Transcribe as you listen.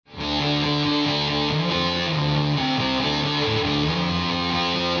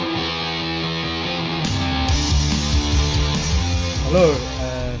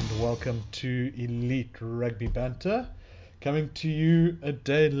welcome to Elite Rugby Banter. Coming to you a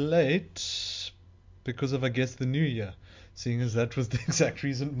day late because of, I guess, the new year, seeing as that was the exact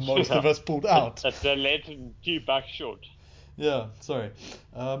reason most of us pulled out. At the late and 2 bucks short. Yeah, sorry.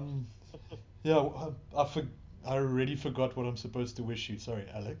 Yeah, I already forgot what I'm supposed to wish you. Sorry,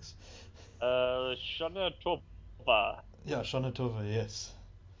 Alex. Shana Toba. Yeah, Shana Tova, yes.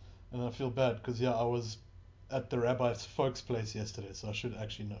 And I feel bad because, yeah, I was at the rabbi's folks' place yesterday, so I should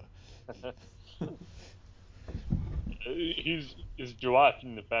actually know. Is your wife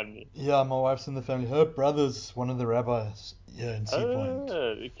in the family? Yeah, my wife's in the family. Her brother's one of the rabbis here in Sea Point.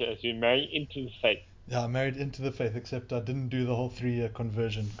 Okay, so you marry into the faith. Yeah, I married into the faith, except I didn't do the whole 3 year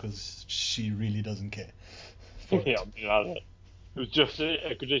conversion because she really doesn't care for Yeah, it. it was just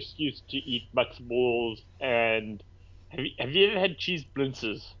a good excuse to eat matzo balls and have you ever had cheese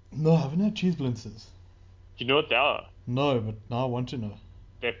blintzes? No, I haven't had cheese blintzes. Do you know what they are? No, but now I want to know.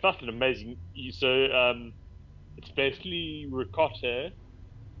 They're fucking amazing. It's basically ricotta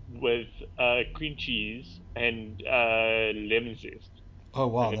with cream cheese and lemon zest. Oh,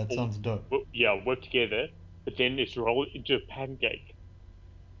 And wow, then that all sounds dope. work together, but then it's rolled into a pancake.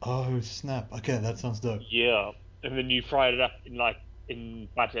 Oh, snap. Okay, that sounds dope. Yeah, and then you fry it up in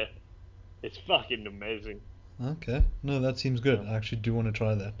butter. It's fucking amazing. Okay. No, that seems good. Yeah, I actually do want to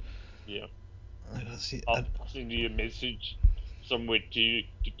try that. yeah. I gotta see. I'll send you a message somewhere to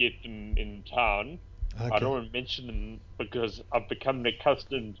get them in town. I Okay. don't want to mention them because I've become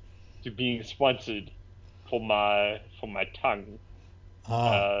accustomed to being sponsored for my tongue.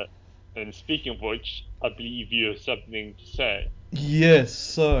 Ah, Uh, and speaking of which, I believe you have something to say. yes.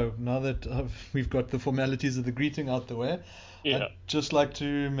 So now that we've got the formalities of the greeting out the way, I'd Yeah. just like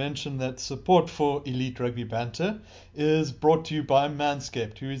to mention that support for Elite Rugby Banter is brought to you by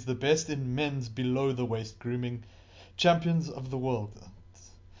Manscaped, who is the best in men's below the waist grooming, champions of the world.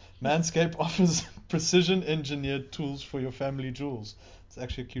 Manscaped offers precision engineered tools for your family jewels. It's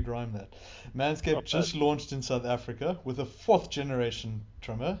actually a cute rhyme that. Manscaped Not bad. just launched in South Africa with a fourth generation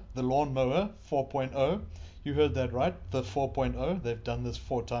trimmer, the Lawn Mower 4.0. You heard that right, the 4.0. They've done this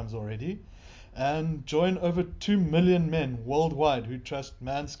 4 times already. And join over 2 million men worldwide who trust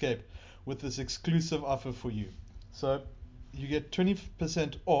Manscaped with this exclusive offer for you. So you get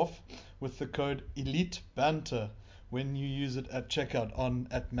 20% off with the code ELITEBANTER when you use it at checkout on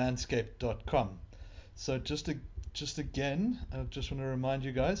at manscaped.com. So just again, I just want to remind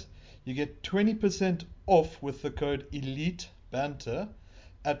you guys, you get 20% off with the code ELITEBANTER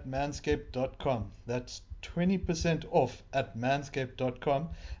at manscaped.com. That's 20% off at manscaped.com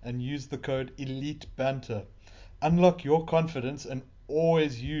and use the code ELITEBANTER. Unlock your confidence and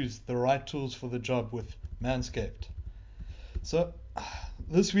always use the right tools for the job with Manscaped. So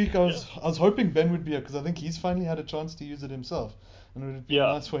this week Yeah. I was hoping Ben would be here because I think he's finally had a chance to use it himself, and it would have been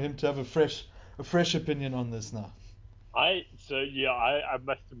Yeah. nice for him to have a fresh opinion on this now. I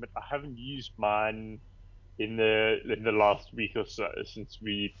must admit I haven't used mine in the last week or so since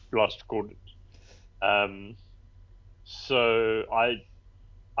we last recorded. Um, so I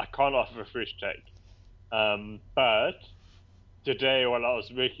can't offer a fresh take. But today while I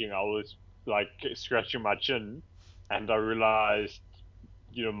was working, I was like scratching my chin, and I realized,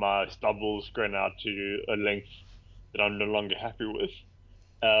 my stubble's grown out to a length that I'm no longer happy with.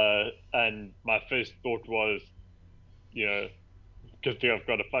 And my first thought was, you know, good thing I've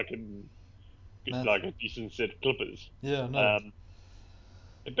got a fucking Man, like a decent set of clippers. yeah, no, Um,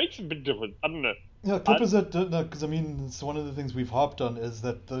 it makes a bit different. I don't know. yeah, I clippers that don't know because I mean it's one of the things we've harped on is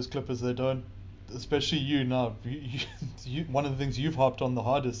that those clippers they don't, especially you now. One of the things you've harped on the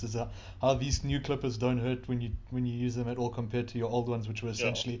hardest is how these new clippers don't hurt when you use them at all compared to your old ones, which were yeah.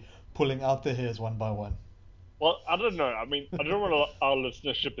 essentially pulling out the hairs one by one. Well, I don't know. I mean, I don't know what our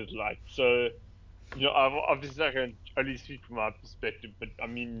listenership is like. So, I've obviously I can only speak from my perspective, but I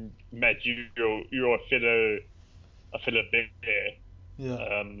mean, Matt, you're a fellow bear.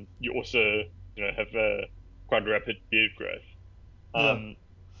 Yeah, You also have a quite rapid beard growth. yeah. Um,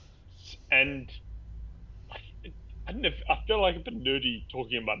 and I don't know. I feel like a bit nerdy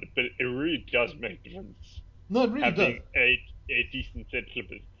talking about it, but it really does make a difference No, it really does. having a decent set of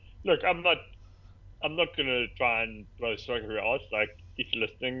clippers. Look, I'm not gonna try and throw smoke around. Like, if you're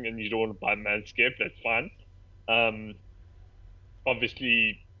listening and you don't want to buy Manscaped, that's fine. Um,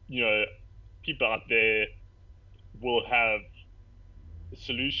 Obviously, people out there will have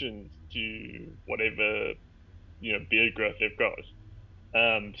solutions to whatever beard growth they've got.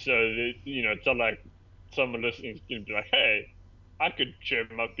 It's not like someone listening is gonna be like, "Hey, I could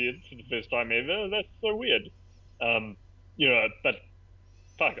shave my beard for the first time ever. That's so weird." But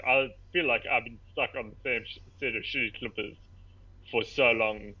fuck, I feel like I've been stuck on the same set of shitty clippers for so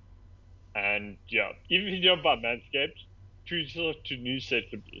long. And yeah, even if you don't buy Manscaped, treat yourself to new set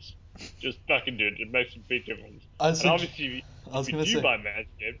clippers. Just fucking do it. It makes a big difference. I And sug- obviously, I if was you gonna do say, buy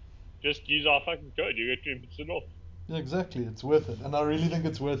Manscaped, just use our fucking code. You get 20% off. yeah, exactly, it's worth it, and I really think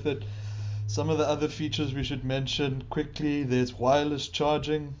it's worth it. Some of the other features we should mention quickly: there's wireless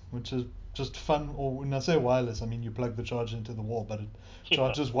charging, which is just fun. Or when I say wireless, I mean you plug the charger into the wall, but it Yeah,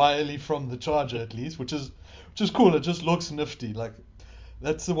 charges wirely from the charger at least, which is cool. It just looks nifty. Like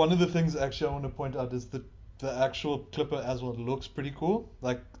that's one of the things actually I want to point out is that the actual clipper as well looks pretty cool.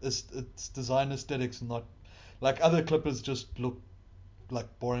 Like it's design aesthetics, not like other clippers just look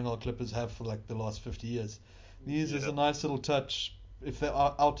like boring old clippers have for like the last 50 years. These is yeah, a nice little touch. If they're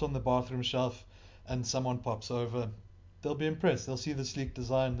out on the bathroom shelf and someone pops over, they'll be impressed. They'll see the sleek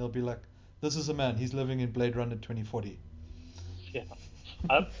design. They'll be like, "This is a man. He's living in Blade Runner 2040." yeah.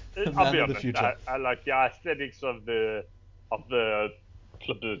 I, The I'll man be of the honest. future. I like the aesthetics of the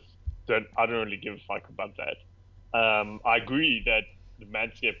clippers. I don't really give a fuck about that. I agree that the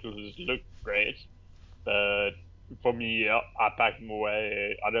Manscaped clippers look great, but for me, I pack them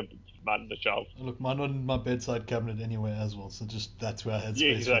away. I don't put them out on the shelf. Look, mine on my bedside cabinet anyway as well. So just that's where I had Yeah,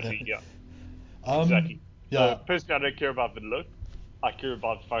 space for exactly. them. Yeah, Um, exactly. So yeah. personally, I don't care about the look. I care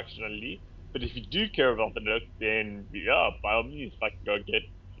about the functionality. But if you do care about the look, then yeah, by all means, I can go get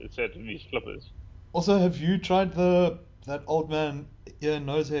a set of these clippers. Also, have you tried the that old man ear and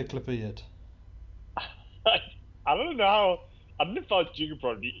nose hair clipper yet? I don't know how. I don't know if I was joking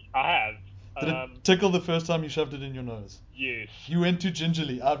probably. I have. Did it tickle the first time you shoved it in your nose? Yes. You went too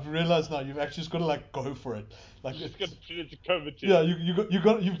gingerly. I've realized now you've actually just got to like go for it. Like Just it's gonna put it to COVID yeah, test.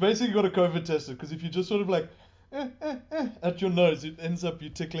 you've basically got to COVID test it because if you just sort of like at your nose, it ends up you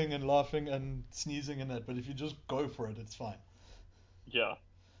tickling and laughing and sneezing and that. But if you just go for it, it's fine. Yeah.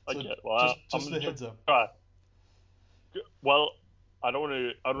 So Okay. Well, I'm just gonna a heads up. try. Well, I don't want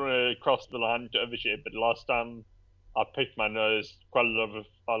to. I don't want to cross the line to overshare. But last time I picked my nose, quite a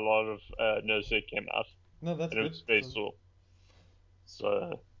lot of nose hair came out, No, that's and it good. was very So sore.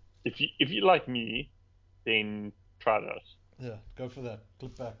 So if you like me, then try that. yeah, go for that.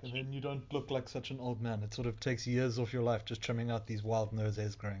 Clip back, and then you don't look like such an old man. It sort of takes years off your life just trimming out these wild nose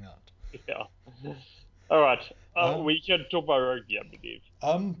hairs growing out. Yeah. All right. Um, We can talk about rugby, I believe.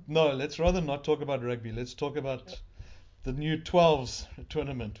 no, let's rather not talk about rugby. Let's talk Okay. about the new 12s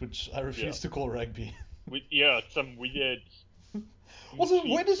tournament, which I Yeah. refuse to call rugby. Yeah, it's some weird Also, in-between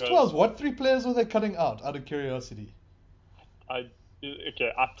where does because 12s? What three players are they cutting out of curiosity? I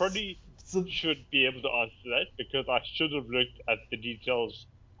okay, I probably So, should be able to answer that because I should have looked at the details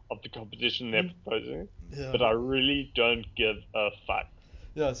of the competition they're proposing, yeah, but I really don't give a fuck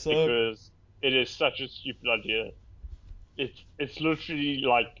yeah. So, because it is such a stupid idea. It's literally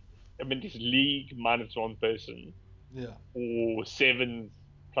like I mean it's league minus one person yeah, or seven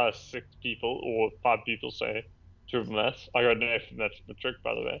plus six people or five people say two of them less. I don't know if that's the trick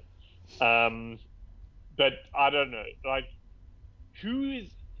by the way. Um but I don't know. Like who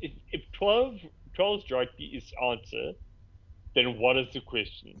is if 12's rugby is the answer, then what is the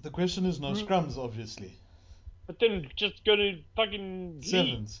question? the question is no Who? scrums, obviously. But then just go to fucking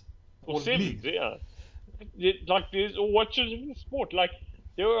league Sevens or or sevens, league. yeah. Like there's or what's the sport? Like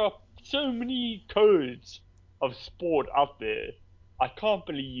there are so many codes of sport out there. I can't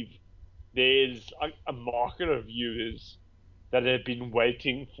believe there's a market of viewers that have been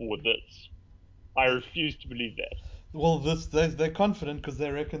waiting for this. I refuse to believe that. Well, they're confident because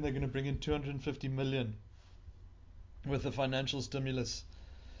they reckon they're going to bring in 250 million with the financial stimulus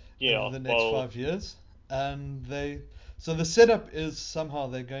over Yeah, the next well, 5 years, and so the setup is somehow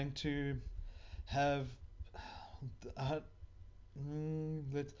they're going to have uh,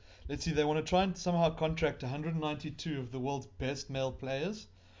 let's see, they want to try and somehow contract 192 of the world's best male players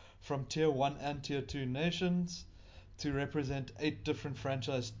from tier 1 and tier 2 nations to represent 8 different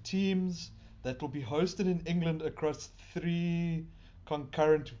franchise teams that will be hosted in England across 3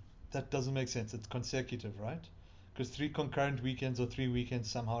 concurrent. That doesn't make sense. It's consecutive, right? Because 3 concurrent weekends or 3 weekends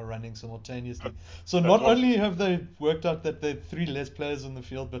somehow running simultaneously. So that's not one. only have they worked out that there are 3 less players in the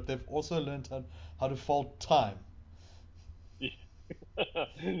field, but they've also learned how to fold time,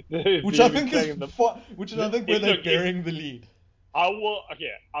 which I They're think is playing in the. which is I think where If they're look, if burying the lead. I will,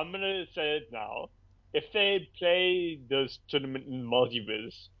 okay, I'm gonna say it now. If they play this tournament in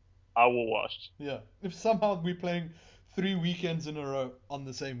multiverse, I will watch. Yeah, if somehow we're playing 3 weekends in a row on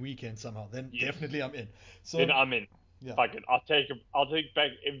the same weekend somehow, then Yes, definitely I'm in. then So I'm in. yeah, Fuck it, I'll take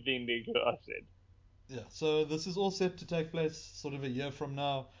back everything I said. yeah. So this is all set to take place sort of a year from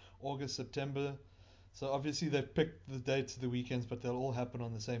now, August, September. So obviously they've picked the dates of the weekends, but they'll all happen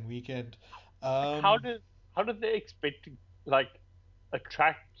on the same weekend. Like, how Um, did how did they expect to like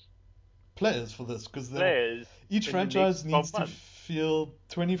attract? players for this because players each in the franchise next 12 needs to months. field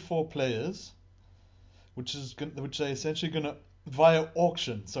 24 players, which they're essentially going to via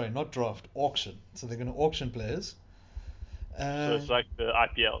auction. Sorry, not draft, auction. So they're going to auction players. So it's like the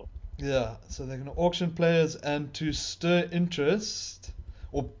IPL. Yeah, so they're going to auction players and to stir interest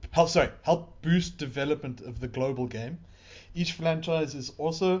or help boost development of the global game. Each franchise is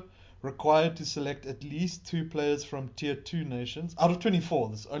also required to select at least 2 players from tier 2 nations. Out of 24,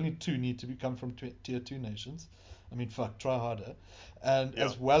 there's only 2 need to become from tier 2 nations. I mean, fuck, try harder. And Yeah.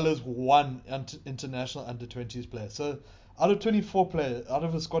 as well as 1 international under 20s player. So out of 24 players, out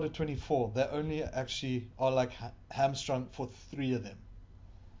of a squad of 24, they only actually are like hamstrung for 3 of them.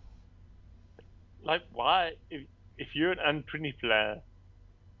 Like, why? If you're an under-20 player,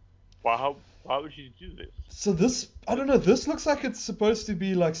 why would you do this? So this, I don't know, this looks like it's supposed to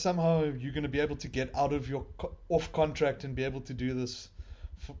be like somehow you're going to be able to get out of your off contract and be able to do this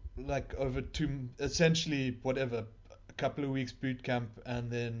for, like over 2, essentially whatever, a couple of weeks boot camp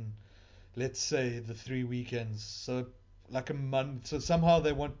and then let's say the 3 weekends. So like a month. So somehow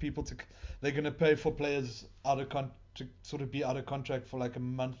they want people to, they're going to pay for players to sort of be out of contract for like a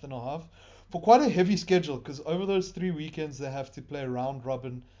month and a half for quite a heavy schedule because over those 3 weekends they have to play round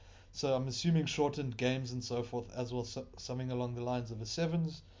robin. So I'm assuming shortened games and so forth as well, something along the lines of a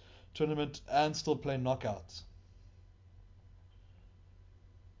sevens tournament and still play knockouts.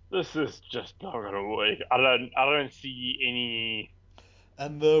 This is just not gonna work. I don't see any.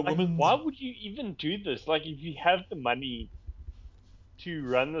 And the Like, women's why would you even do this? Like, if you have the money to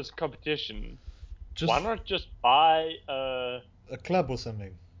run this competition, why just not just buy a club or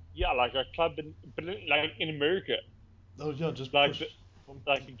something. yeah, like a club like in America, Oh yeah, just like push the from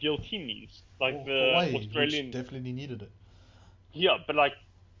like the Giltinis, like or the Hawaii, which Australian. definitely needed it. Yeah, but like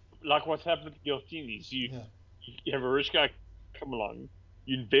what's happened with the Giltinis, Yeah. you have a rich guy come along,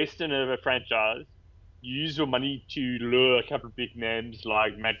 you invest in a franchise, you use your money to lure a couple of big names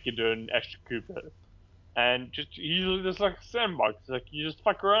like Matt Gideon, Ashton Cooper, and just usually there's like a sandbox, like you just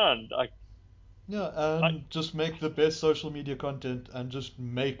fuck around, Yeah, like and just make the best social media content and just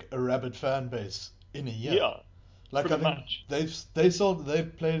make a rabid fan base in a year. yeah, Like pretty I think much,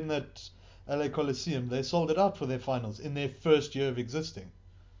 they've played in that LA Coliseum. They sold it out for their finals in their first year of existing.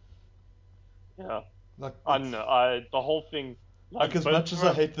 yeah. Like I don't know, I the whole thing, like as both much as of I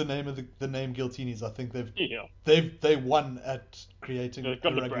us, hate the name of the name Giltinis, I think yeah, they won at creating they've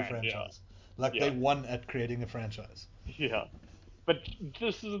got a the rugby brand, yeah, franchise. Like they yeah, won at creating a franchise. yeah. But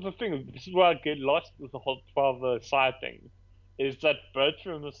this is the thing. This is where I get lost with the whole 12 side thing. Is that both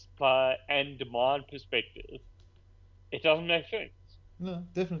from a supply and demand perspective, it doesn't make sense. No,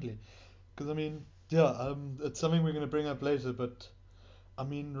 definitely. Because I mean, yeah, it's something we're going to bring up later, but I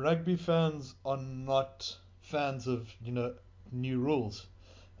mean, rugby fans are not fans of, new rules.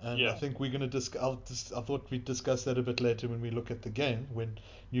 And I Yeah. think we're going to discuss. I thought we'd discuss that a bit later when we look at the game. When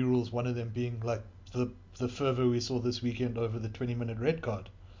new rules, one of them being like the fervor we saw this weekend over the 20-minute red card.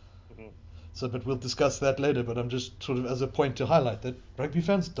 Hmm. So, but we'll discuss that later. But I'm just sort of as a point to highlight that rugby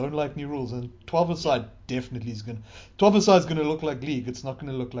fans don't like new rules, and 12-a-side definitely is going. 12-a-side is going to look like league. It's not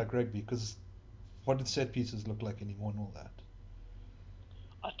going to look like rugby because what did set pieces look like anymore and all that.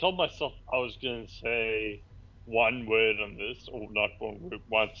 I told myself I was going to say one word on this, or not one word,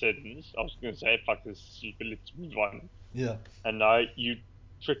 one sentence. I was going to say, fuck this, stupid, let's move on. Yeah. And now you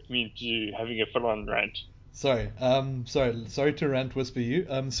tricked me into having a full on rant. Sorry to rant whisper you.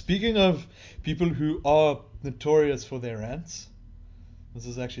 Speaking of people who are notorious for their rants, this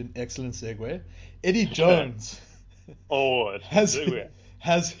is actually an excellent segue. Eddie Jones Oh, it's a good has segue.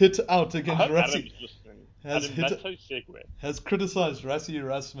 has hit out I against hope Rassi, Adam's listening. has Adam, that's hit how you segue. has criticized Rassi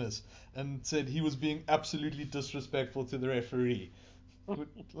Erasmus and said he was being absolutely disrespectful to the referee.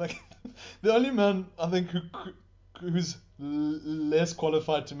 Like the only man I think who's less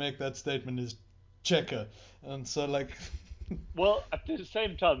qualified to make that statement is Checker, and so like Well, at the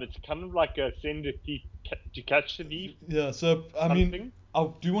same time, it's kind of like a send a thief to catch the thief yeah. So I kind of mean, thing. I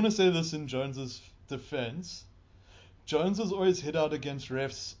do want to say this in Jones's defense. Jones has always hit out against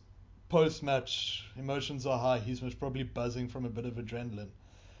refs post match. Emotions are high. He's most probably buzzing from a bit of adrenaline.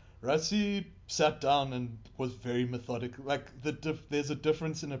 Rassi sat down and was very methodical. Like there's a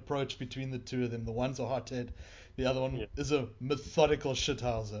difference in approach between the two of them. The one's a hothead, the other one Yeah, is a methodical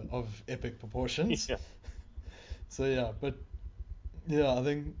shithouser of epic proportions. yeah. So yeah, but yeah, I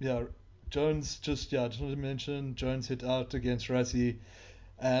think yeah, Jones just yeah, I just wanted to mention Jones hit out against Rassi,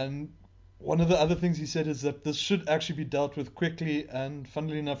 and one of the other things he said is that this should actually be dealt with quickly. And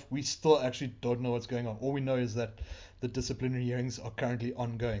funnily enough, we still actually don't know what's going on. All we know is that the disciplinary hearings are currently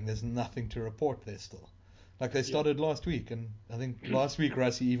ongoing. There's nothing to report there still. Like they started last week, and I think last week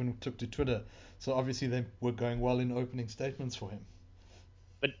Rassie even took to Twitter. So obviously they were going well in opening statements for him.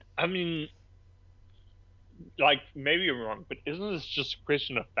 But I mean, like maybe you're wrong, but isn't this just a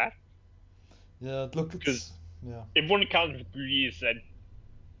question of fact? Yeah, look, Because it's yeah, everyone kind of agrees that,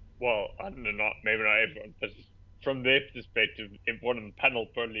 well, I don't know, not maybe not everyone, but from their perspective, everyone on the panel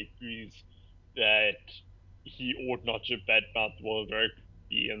probably agrees that he ought not to badmouth World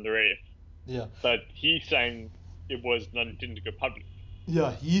Rugby and the ref. yeah, But he's saying it was not intended to go public.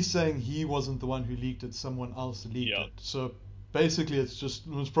 yeah. He's saying he wasn't the one who leaked it; someone else leaked Yeah. it. So basically, it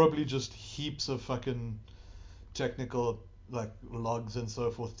was probably just heaps of fucking technical like logs and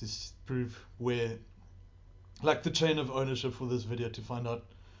so forth to prove where, like the chain of ownership for this video to find out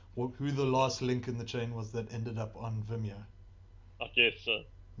who the last link in the chain was that ended up on Vimeo. I guess so.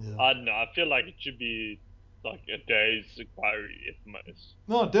 Yeah. I don't know. I feel like it should be like a day's inquiry at most.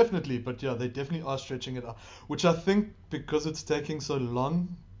 No, definitely, but yeah, they definitely are stretching it out, which I think because it's taking so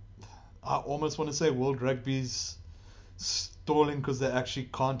long, I almost want to say World Rugby's stalling because they actually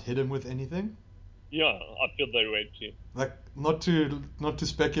can't hit him with anything. Yeah, I feel that way too. Like not to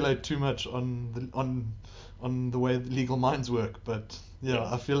speculate too much on the way legal minds work, but yeah,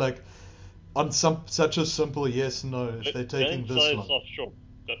 Yeah. I feel like on such a simple yes no, if they're taking Don't this sell long, yourself short,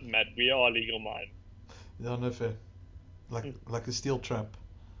 Matt. We are a legal mind. yeah, no fair. Like a steel trap.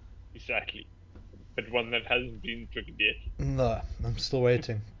 Exactly. But one that hasn't been triggered yet. No, I'm still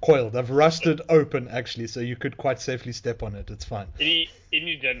waiting. Coiled. I've rusted open actually, so you could quite safely step on it. It's fine. Any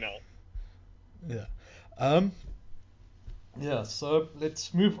day now. Yeah. Um. Yeah. So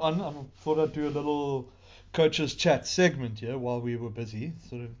let's move on. I thought I'd do a little coaches chat segment here while we were busy.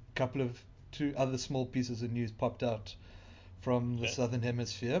 Sort of a couple of two other small pieces of news popped out from the Okay. Southern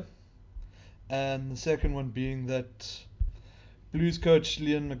Hemisphere, and the second one being that Blues coach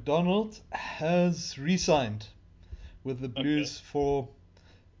Leon McDonald has re-signed with the Okay. Blues for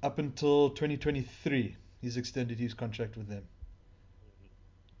up until 2023. He's extended his contract with them.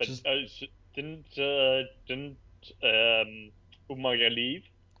 But Just, didn't Umaga leave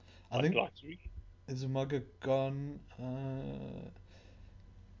I like think, last week? is Umaga gone?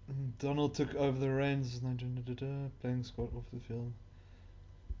 Donald took over the reins. Playing squad off the field.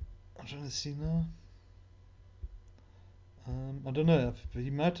 I'm trying to see now. I don't know. He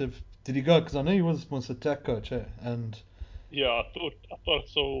might have. Did he go? Because I know he was attack coach, eh? And Yeah, I thought I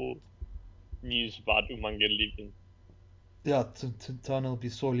saw news about Umaga leaving. yeah, Tana will be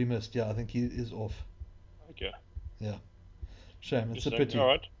sorely missed. Yeah, I think he is off. Okay. Yeah, shame. It's a Interesting. All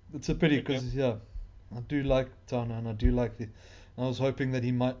pity. right. It's a pity Okay. because yeah, I do like Tana and I do like the. I was hoping that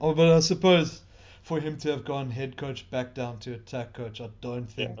he might. Oh, but I suppose for him to have gone head coach back down to attack coach, I don't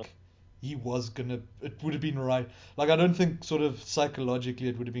Yeah. think he was gonna. It would have been right. Like I don't think sort of psychologically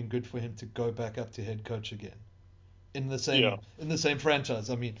it would have been good for him to go back up to head coach again Yeah. in the same franchise.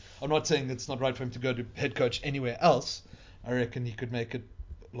 I mean, I'm not saying it's not right for him to go to head coach anywhere else. I reckon he could make it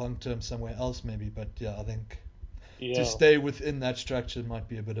long term somewhere else maybe. But yeah, I think to Yeah. stay within that structure might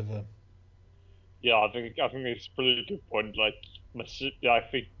be a bit of a Yeah. I think it's a pretty good point. Like, yeah, I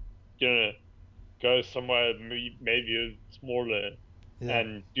think gonna go somewhere maybe smaller yeah.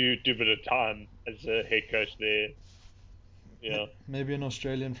 and do a bit of time as a head coach there. Yeah. Maybe an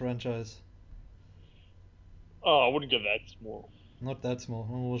Australian franchise. Oh, I wouldn't go that small. Not that small.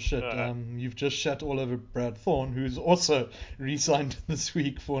 Oh well, shit. Uh, You've just shat all over Brad Thorne, who's also re-signed this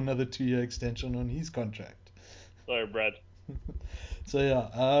week for another 2-year extension on his contract. sorry, Brad. So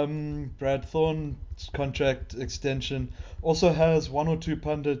yeah, Brad Thorne's contract extension also has one or two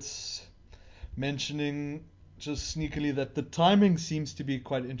pundits mentioning just sneakily that the timing seems to be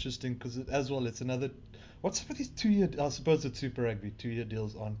quite interesting because as well it's another. What's up with these 2-year? I suppose it's Super Rugby 2-year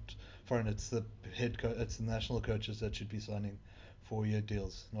deals aren't foreign. It's the it's the national coaches that should be signing 4-year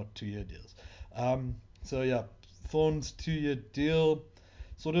deals, not 2-year deals. So yeah, Thorne's 2-year deal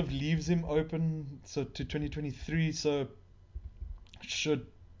sort of leaves him open so to 2023. So should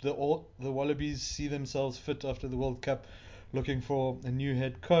the Wallabies see themselves fit after the World Cup, looking for a new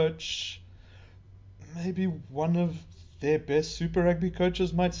head coach, maybe one of their best Super Rugby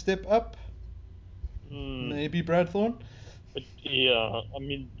coaches might step up. Mm, Maybe Brad Thorne. but yeah, I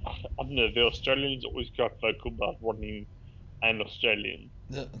mean, I don't know. The Australians always got vocal about wanting an Australian.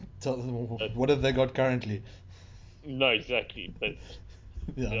 Uh, But what have they got currently? no, exactly. But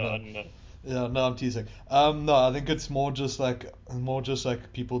Yeah, yeah, I no. don't know. Yeah, no, I'm teasing. No, I think it's more just like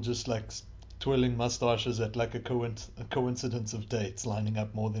people just like twirling mustaches at like a coincidence of dates lining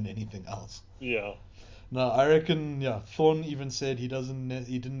up more than anything else. Yeah, No, I reckon. Yeah, Thorne even said he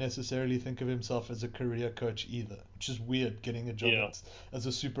didn't necessarily think of himself as a career coach either, which is weird getting a job yeah, as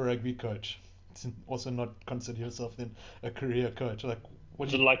a Super Rugby coach. also not consider yourself then a career coach? Like, what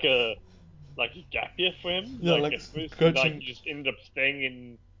Was do it you? like a gap year for him? Yeah, Like like at first, he like coaching. he just ended up staying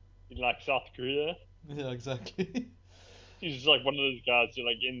in like South Korea. Yeah, exactly. He's just like one of those guys who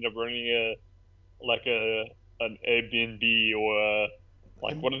like ended up running a an Airbnb or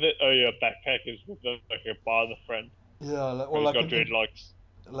like And what are they? Oh yeah, backpackers with like a bar in the front. yeah, or Where he's like got dreadlocks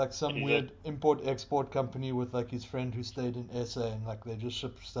like and some he's like, weird import export company with like his friend who stayed in SA and like they just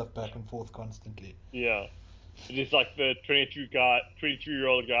ship stuff back and forth constantly. yeah. It is like the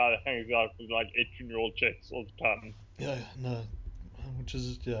 22-year-old guy that hangs out with like 18-year-old chicks all the time. Yeah, no,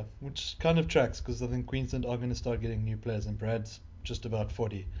 which kind of tracks because I think Queensland are going to start getting new players and Brad's just about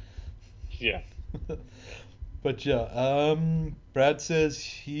 40. Yeah. But yeah, Brad says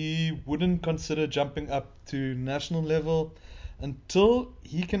he wouldn't consider jumping up to national level until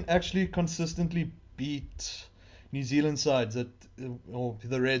he can actually consistently beat New Zealand sides or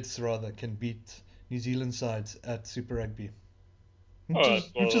the Reds rather, can beat New Zealand sides at Super Rugby, which Alright,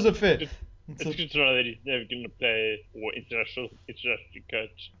 is well, a fair. It's it's a, good to know that he's never going to play for international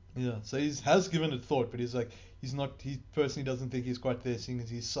coach. yeah, so he has given it thought, but he's like he personally doesn't think he's quite there, seeing as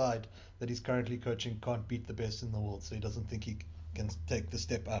his side that he's currently coaching can't beat the best in the world, so he doesn't think he can take the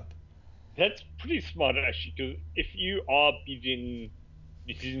step up. That's pretty smart actually, because if you are beating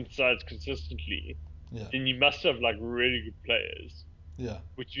New Zealand sides consistently, Yeah, then you must have like really good players, yeah.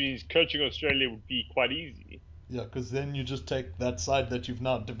 which means coaching Australia would be quite easy. Yeah, because then you just take that side that you've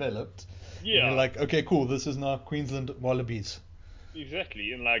now developed, and you're Yeah, like, okay, cool, this is now Queensland Wallabies.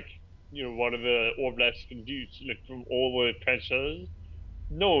 exactly. And like, what are the All Blacks can do to look from all the transfers?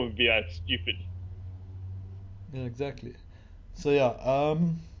 No one would be that stupid. Yeah, exactly. So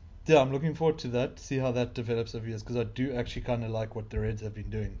yeah, I'm looking forward to that. See how that develops over years, because I do actually kind of like what the Reds have been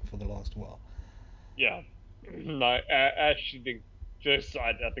doing for the last while. Yeah. Like, I actually think first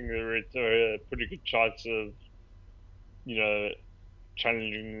side, I think the Reds are a pretty good chance of, you know,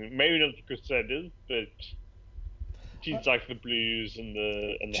 challenging maybe not the Crusaders, but Uh, teams like the Blues and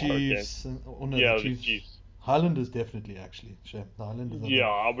the Hurricanes. Chiefs, oh no, the Yeah, the Chiefs. Chiefs. Highlanders definitely actually. Shame. The Highlanders, I Yeah, think.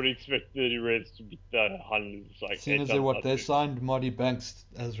 I would expect the Reds to beat the Highlanders like Seeing eight as they times what out they of 10. signed Marty Banks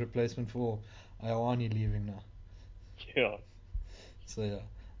as replacement for Iowani leaving now. Yeah. So yeah,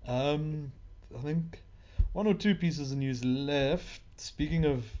 I think one or two pieces of news left. Speaking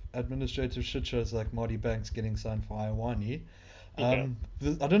of administrative shit shows like Marty Banks getting signed for Iowani, Yeah.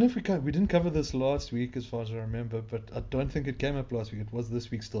 I don't know if we didn't cover this last week as far as I remember, but I don't think it came up last week. It was this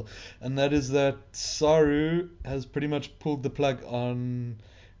week still, and that is that Saru has pretty much pulled the plug on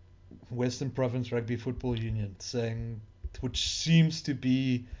Western Province Rugby Football Union, saying which seems to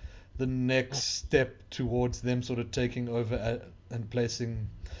be the next step towards them sort of taking over and placing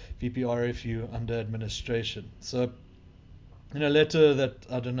VPRFU under administration. So, in a letter that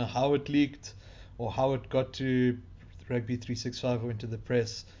I don't know how it leaked or how it got to Rugby 365 or into the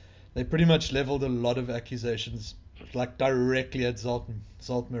press, they pretty much leveled a lot of accusations like directly at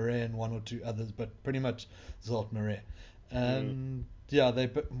Zalt Murray and one or two others, but pretty much Zalt Murray. Mm. And yeah,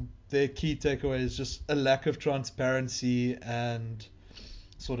 their key takeaway is just a lack of transparency and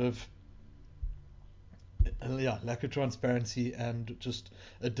sort of lack of transparency and just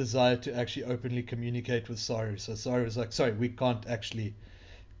a desire to actually openly communicate with Saru. So Saru was like, sorry, we can't actually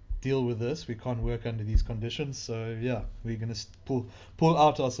deal with this. We can't work under these conditions. So yeah, we're gonna pull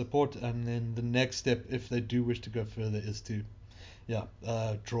out our support, and then the next step, if they do wish to go further, is to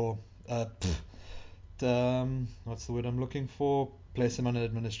draw. What's the word I'm looking for? Place them under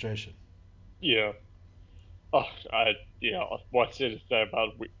administration. Yeah. Oh, yeah, what's there to say about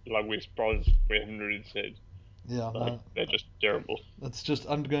like West Brom? We haven't really said. Yeah, Like, they're just terrible. it's just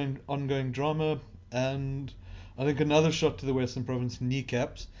ongoing drama, and I think another shot to the Western Province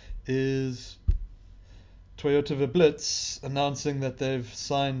kneecaps is Toyota Verblitz announcing that they've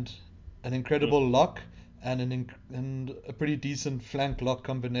signed an Mm. incredible lock and a pretty decent flank lock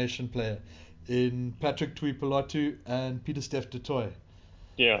combination player in Patrick Tuipolatu and Peter Steph Dutoy.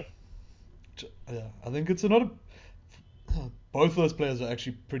 Yeah, Yeah, I think it's another. Both those players are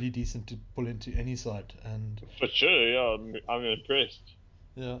actually pretty decent to pull into any side, and for sure. Yeah, I'm impressed.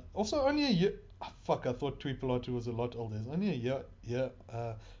 yeah. Also, only a year. Fuck, I thought Tuipolatu was a lot older. He's only a year.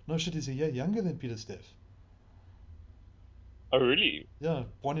 No shit, he's a year younger than Peter Steph. Oh, really? Yeah,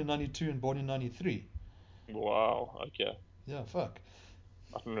 born in '92 and born in '93. Wow. Okay. Yeah, fuck.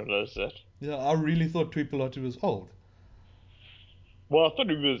 I didn't realize that. Yeah, I really thought Tuipolatu was old. Well, I thought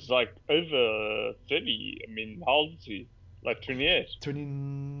he was like over 30. I mean, how old is he? Like 28.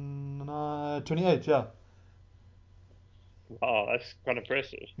 28, yeah. Wow, that's quite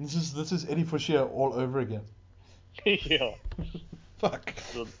impressive. This is Eddie Fauchier all over again. Yeah. Fuck.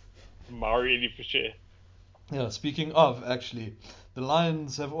 The, Mario for sure. Yeah, speaking of, actually, the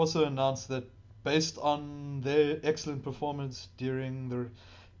Lions have also announced that based on their excellent performance during the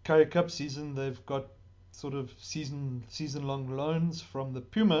Currie Cup season, they've got sort of season long loans from the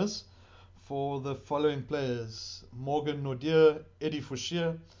Pumas for the following players: Morgan Nordier, Eddie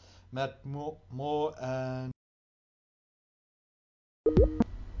Fouchier, Matt Moore, and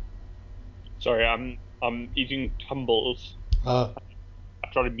Sorry, I'm eating tumbles. uh, I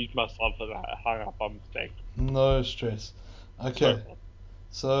tried to mute myself and I hung up on mistake. no stress. Sorry. Okay,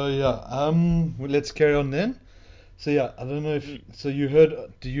 so yeah, well, let's carry on then. So yeah, I don't know if Mm. so you heard.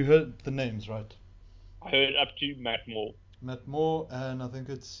 Do you heard the names right? I heard up to Matt Moore. Matt Moore, and I think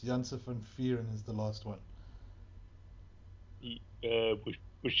it's Janse van Vieren is the last one.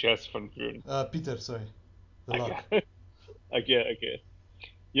 Which has fun for Peter, sorry, the Okay. luck. Okay.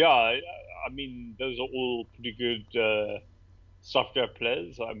 Yeah, I mean, those are all pretty good software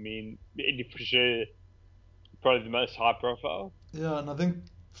players. I mean, Eddie Fisher, probably the most high profile. Yeah, and I think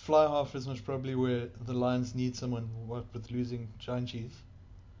fly half is most probably where the Lions need someone with losing Giant Chief.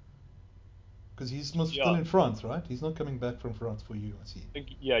 Because he's still Yeah, in France, right? He's not coming back from France for you, I see. I think,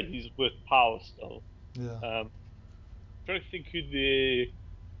 yeah, he's with Power still. Yeah. Trying to think who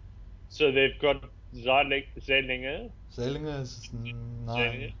so they've got Zeilinger. Zeilinger is Zeilinger,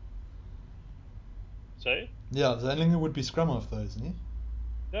 9. sorry? Yeah, Zeilinger would be scrum half though, isn't he?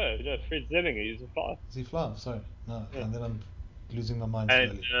 No, Fred Zeilinger, he's a five. Is he fly half? Sorry. No, Yeah. and then I'm losing my mind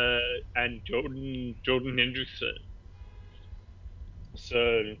And slowly. and Jordan Hendrickson.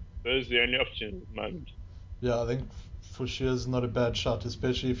 So those are the only options at the moment. Yeah, I think for sure is not a bad shot,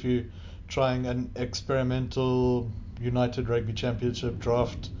 especially if you're trying an experimental United Rugby Championship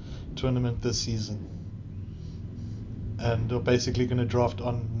draft tournament this season. And you're basically going to draft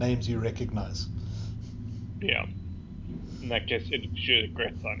on names you recognize. Yeah. In that case, it's sure a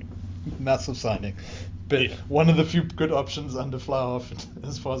great signing. Massive signing. But Yeah, one of the few good options under fly half,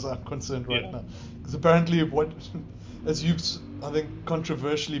 as far as I'm concerned right yeah. now. Because apparently, as you've, I think,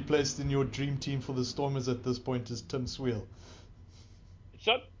 controversially placed in your dream team for the Stormers at this point is Tim Sweel.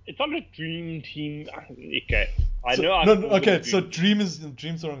 It's not a dream team. Okay, I So know I no, no, called them a okay. So dream team.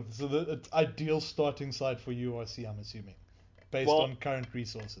 dreams are wrong. So the ideal starting side for URC, I'm assuming, based Well, on current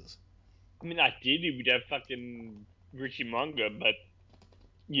resources. I mean, ideally we'd have fucking Richie Monger, but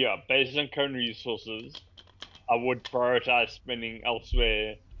yeah, based on current resources, I would prioritize spending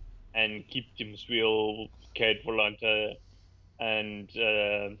elsewhere and keep Tim Sweel, Cade Volante, and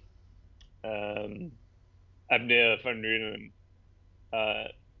um, Abner van Renen. Uh,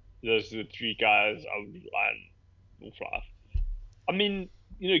 those are the three guys I would line will fly. I mean,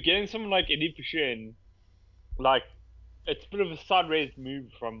 getting someone like Eddie Pichon, like, it's a bit of a sideways move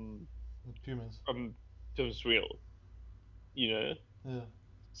from The Pumas. Tim Sweel, you know. Yeah.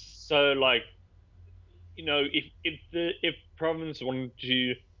 So like, if Province wanted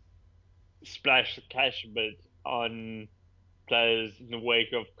to splash the cash a bit on players in the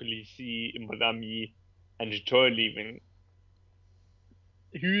wake of Khaleesi, Mbonambi, and Jatoya leaving,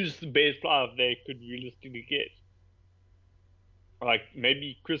 who's the best player they could realistically get? Like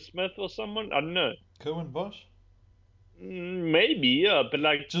maybe Chris Smith or someone? I don't know. Cohen Bosch. Maybe, yeah, but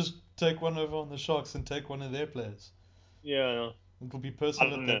like, Just take one over on the Sharks and take one of their players. yeah, It'll be I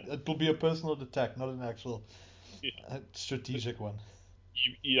personal don't know. attack. It'll be a personal attack, not an actual Yeah. strategic one.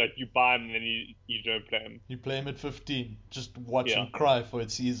 You buy him and then you don't play him. You play him at 15. Just watch Yeah, him cry for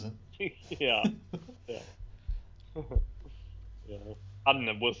its season. yeah, yeah, yeah. I don't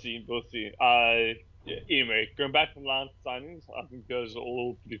know. We'll see. We'll see. Yeah, anyway, going back to Lance signings, I think those are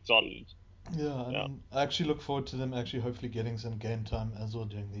all pretty solid. Yeah, Yeah, and I actually look forward to them actually hopefully getting some game time as well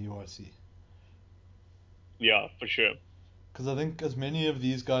during the URC. yeah, for sure. Because I think as many of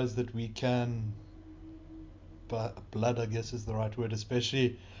these guys that we can blood, I guess is the right word,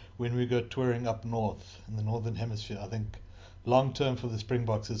 especially when we go touring up north in the northern hemisphere. I think long term for the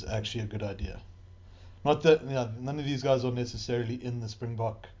Springboks is actually a good idea. Not that none of these guys are necessarily in the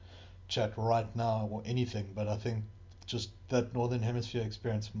Springbok chat right now or anything, but I think just that northern hemisphere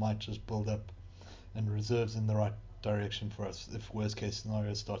experience might just build up and reserves in the right direction for us if worst case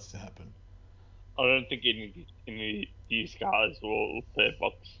scenario starts to happen. I don't think any of these guys will play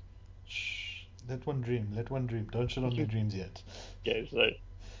box. Shh. Let one dream. Let one dream. Don't shit on their dreams yet. Okay, so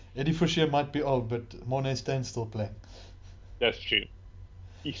Eddie Fouchier might be old, but Mornay Stain's still playing. that's true.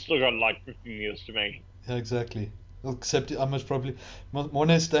 He's still got like 15 years to make. Yeah, exactly. Except I must probably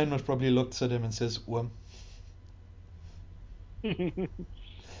Mornay Stain must probably looks at him and says, "Worm."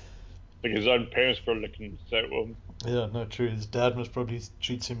 Like his own parents probably looking so well. Yeah, no, true. His dad must probably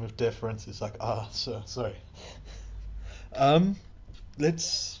treats him with deference. He's like, "Ah, sir, sorry." Um, let's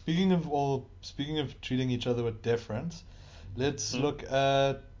speaking of treating each other with deference, let's Hmm? look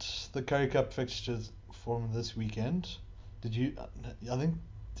at the Curry Cup fixtures from this weekend. Did you? I think.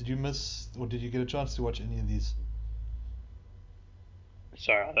 Did you miss or did you get a chance to watch any of these?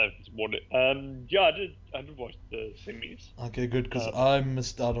 Sorry, I haven't watched it. Yeah, I did watch the semis. Okay, good, because Um, I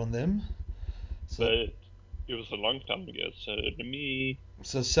missed out on them. So but it was a long time ago. So let me.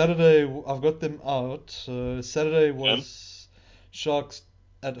 so Saturday I've got them out. So Saturday Yeah. was Sharks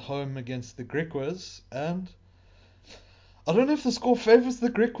at home against the Griquas, and I don't know if the score favors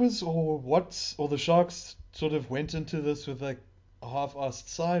the Griquas or what, or the Sharks sort of went into this with like a half-assed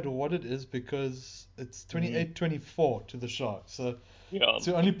side or what it is, because it's Mm, 28-24 to the Sharks. So yeah.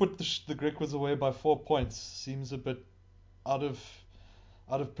 to only put the Griquas away by 4 points seems a bit out of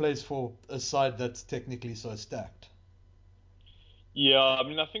out of place for a side that's technically so stacked. Yeah. I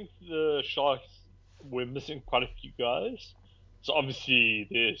mean, I think the Sharks were missing quite a few guys. So obviously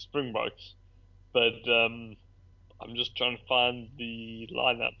they're Springboks, but I'm just trying to find the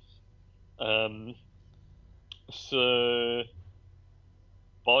lineup. Um, so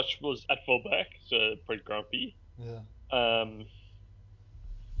Bosch was at fullback, so pretty grumpy. Yeah. Um,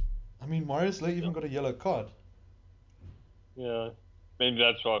 I mean, Marius Lee yeah, even got a yellow card. yeah. Maybe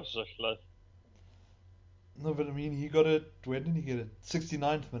that's why I was so slow. No, but I mean, he got it. When did he get it?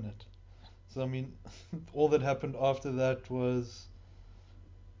 69th minute. So I mean, all that happened after that was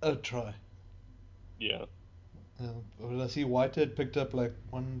a try. Yeah. Well, I see Whitehead picked up like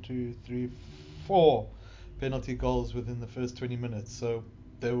one, two, three, four penalty goals within the first 20 minutes. So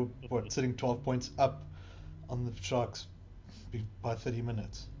they were what, sitting 12 points up on the Sharks by 30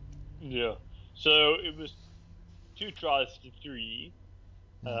 minutes. Yeah. So it was two tries to three.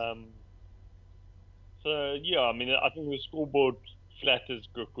 Yeah. Um, so yeah, I mean, I think the scoreboard flatters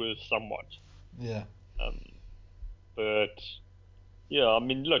Gook somewhat. Yeah. Um, but yeah, I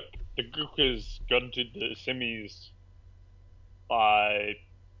mean, look, the Gookers got into the semis by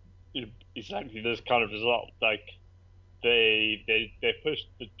exactly this kind of result. Like they pushed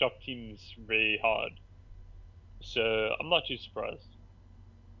the top teams very hard. So I'm not too surprised.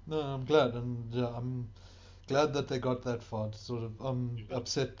 No, I'm glad, and yeah, I'm glad that they got that far. Sort of, I'm Yeah.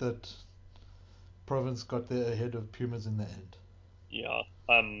 upset that Province got there ahead of Pumas in the end. Yeah,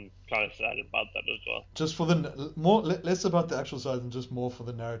 I'm kind of sad about that as well. Just for the more less about the actual size and just more for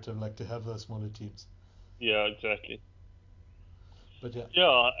the narrative, like to have those smaller teams. Yeah, exactly. But yeah,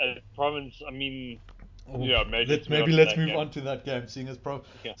 Yeah, province. I mean, oh, yeah, maybe to move maybe on to let's that move game. on to that game. Seeing as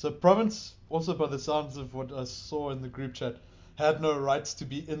Yeah, so Province also by the sounds of what I saw in the group chat had no rights to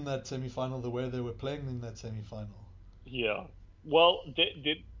be in that semi final the way they were playing in that semi final. yeah. Well,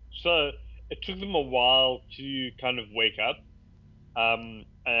 so it took them a while to kind of wake up.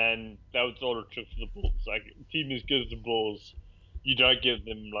 And that was all it took for the Bulls. Like, a team as good as the Bulls, you don't give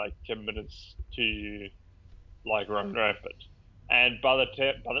them like 10 minutes to like run rampant. And by the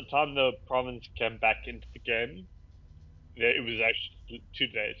time the province came back into the game, it was actually too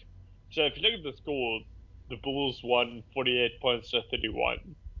late. So if you look at the score, the Bulls won 48 points to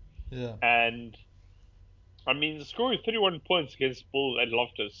 31. Yeah, And I mean, the scoring 31 points against Bulls at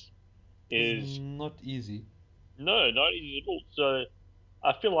Loftus it's is not easy. no, not easy at all. So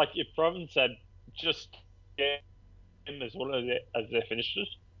I feel like if Province had just game as well as they finished it,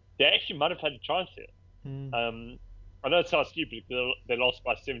 they actually might have had a chance here. Hmm. I know it sounds stupid because they lost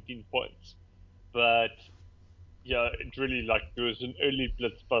by 17 points, but yeah, it really like there was an early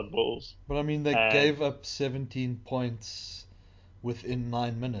blitz by the Bulls, But I mean, they and gave up 17 points within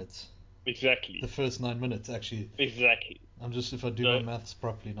 9 minutes. The exactly, first 9 minutes, actually. exactly. I'm just, if I do So my maths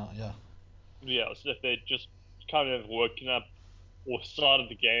properly now, yeah. yeah, so if they just kind of woken up or started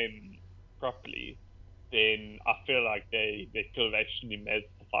the game properly, then I feel like they could have actually made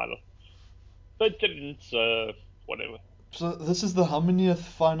the final, but didn't. So whatever. So this is the how manyth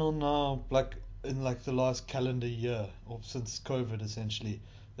final now, like in like the last calendar year, or since COVID essentially,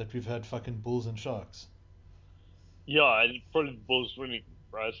 that we've had fucking Bulls and Sharks. Yeah, and probably the Bulls winning,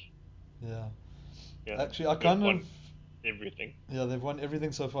 right? Yeah. Yeah, Actually, I they've kind of, won everything. yeah, they've won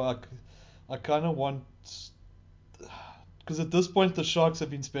everything so far. I kind of want, because at this point the Sharks have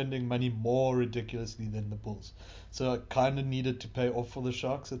been spending money more ridiculously than the Bulls. So I kind of needed to pay off for the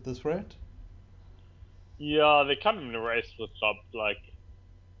Sharks at this rate. Yeah, they come in a race with top. Like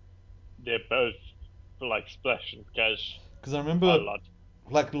they're both like splashing cash Because I quite a remember, lot.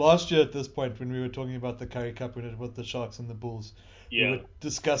 like last year at this point, when we were talking about the Curry Cup, when it was the Sharks and the Bulls, we were Yeah,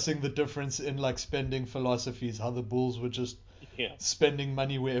 discussing the difference in like spending philosophies. How the Bulls were just yeah, spending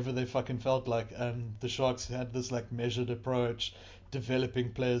money wherever they fucking felt like, and the Sharks had this like measured approach,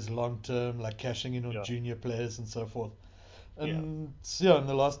 developing players long term, like cashing in on yeah, junior players and so forth. And yeah, in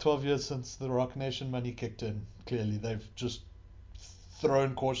the last 12 years since the Rock Nation money kicked in, clearly they've just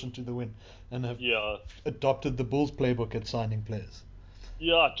thrown caution to the wind and have Yeah. adopted the Bulls playbook at signing players.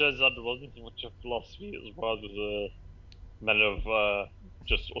 Yeah, it turns out it wasn't so much a philosophy as well as a matter of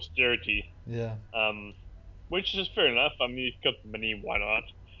just austerity. Yeah. Which is fair enough. I mean, you've got the money, why not?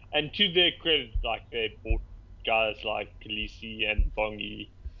 And to their credit, like they bought guys like Khaleesi and Bongi,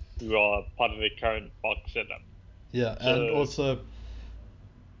 who are part of their current box setup. Yeah, and So also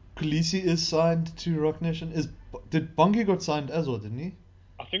Khaleesi is signed to Rock Nation. Did Bongi got signed as well, didn't he?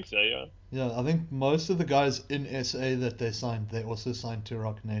 I think so, yeah. Yeah, I think most of the guys in SA that they signed, they also signed to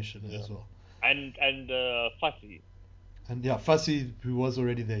Rock Nation Yeah. as well. And Fati. And yeah, Fussy, who was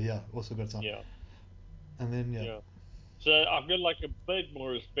already there, yeah, also got signed. Yeah. And then yeah, Yeah. So I've got like a bit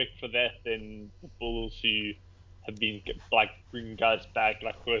more respect for that than the Bulls who have been like bringing guys back,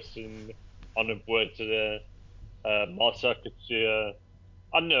 like Wilson, on a board to the Marcel Couture.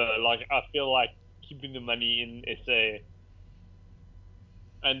 I don't know, like I feel like keeping the money in SA,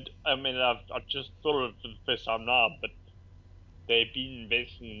 and I mean I've just thought of it for the first time now, but they've been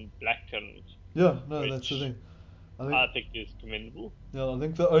investing in black talent, yeah, no, that's the which thing. I think I think is commendable. yeah, I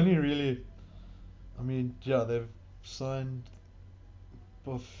think the only really, I mean, yeah, they've signed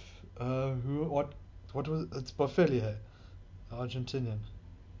Buff, what was it's Boffelli, hey? Argentinian.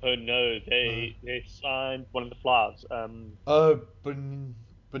 Oh no, No. they signed one of the flyers, Oh, Boni,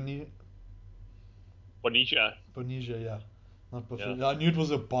 Bonija. Bonisia, yeah, not Yeah. Boffelli. I knew it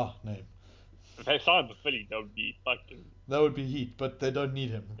was a Bah name. If they signed the Philly, that would be fucking That would be Heat, but they don't need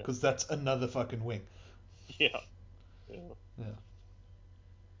him yeah, because that's another fucking wing. yeah. Yeah.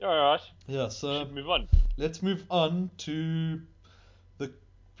 Yeah. All right, Yeah, we so should move on. let's move on to the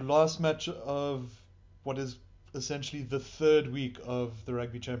last match of what is essentially the third week of the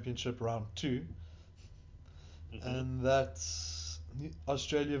Rugby Championship round two, Hmm. and that's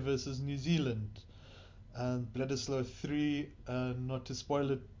Australia versus New Zealand. And Bledisloe 3, not to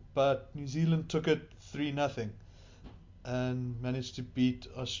spoil it, but New Zealand took it 3-0 and managed to beat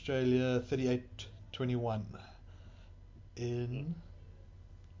Australia 38-21. In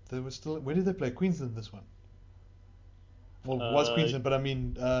they were still where did they play? Queensland this one. Well, it was Uh, Queensland, but I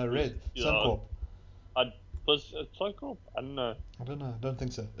mean was Red yeah, Suncorp. I was it Cycle? I don't know. I don't know. I don't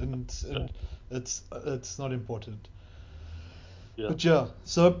think so. Yeah, And it's not important. yeah, But yeah.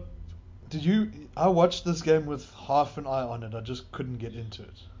 So did you? I watched this game with half an eye on it. I just couldn't get into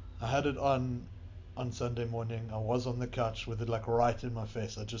it. I had it on Sunday morning. I was on the couch with it like right in my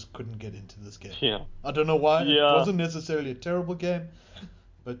face. I just couldn't get into this game. yeah, I don't know why. It yeah. wasn't necessarily a terrible game,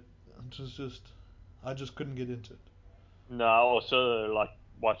 but it was just I just couldn't get into it. No, I also like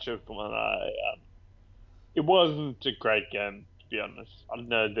watched it when it wasn't a great game to be honest. I don't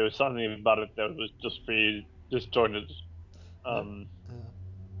know. There was something about it that was just very disjointed. Yeah. Um, Yeah.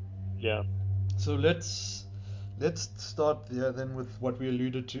 yeah, So let's start there then with what we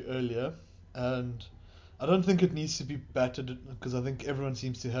alluded to earlier, and I don't think it needs to be battered because I think everyone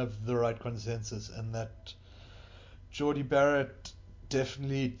seems to have the right consensus, and that Geordie Barrett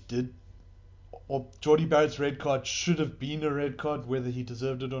definitely did, or Geordie Barrett's red card should have been a red card. Whether he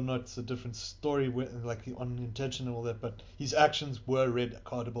deserved it or not, it's a different story, like on intention and all that. But his actions were red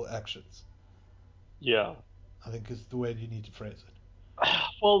cardable actions. yeah. I think is the way you need to phrase it.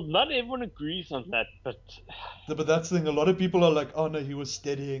 Well, not everyone agrees on that, but But that's the thing. A lot of people are like, "Oh no, he was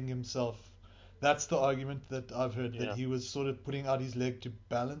steadying himself." That's the argument that I've heard that yeah, he was sort of putting out his leg to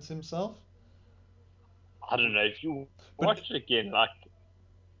balance himself. I don't know. If you But watch it again, like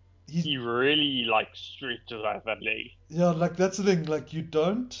he's he really like stretches out that leg. yeah, like that's the thing. Like you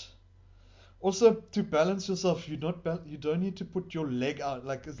don't. Also, to balance yourself, you don't need to put your leg out.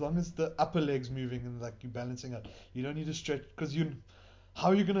 Like as long as the upper leg's moving and like you're balancing out, you don't need to stretch because you. How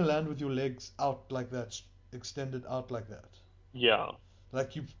are you gonna land with your legs out like that, extended out like that? Yeah,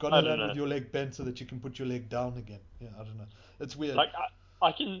 Like you've got to I don't land with know. your leg bent so that you can put your leg down again. Yeah, I don't know. It's weird. Like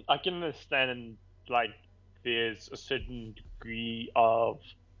I can understand like there's a certain degree of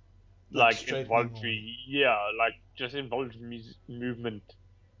Like like straightening or involuntary, yeah, like just involuntary movement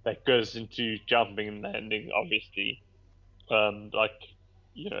that goes into jumping and landing. Obviously, like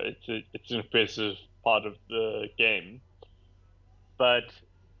it's an impressive part of the game. But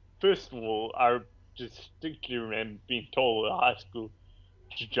first of all, I distinctly remember being told in high school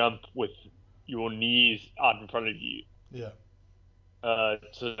to jump with your knees out in front of you, yeah,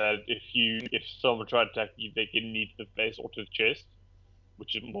 so that if someone tried to attack you, they get knee to the face or to the chest,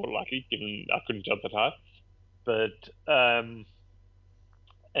 which is more likely given I couldn't jump that high. But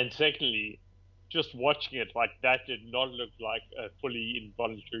and secondly, just watching it like that did not look like a fully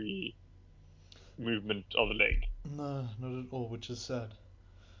involuntary movement of the leg. No, not at all, which is sad.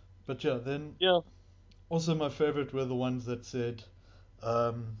 But yeah, then Yeah, also my favorite were the ones that said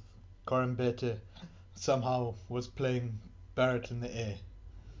um, Karimbete somehow was playing Barrett in the air.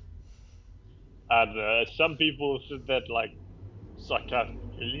 and some people said that like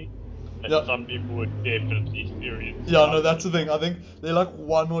sarcastically, and Yeah, some people were definitely serious yeah, about no, it. that's the thing. I think they're like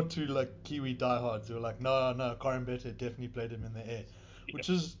one or two like Kiwi diehards who are like, no, no, Karimbete definitely played him in the air, Yeah, which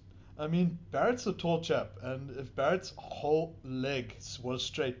is, I mean, Barrett's a tall chap, and if Barrett's whole leg was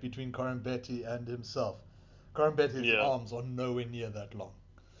straight between Karimbete and himself, Karimbete's yeah. arms are nowhere near that long.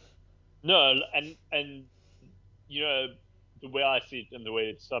 No, and you know the way I see it and the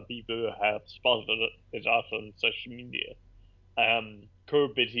way that some people have spotted it out on social media.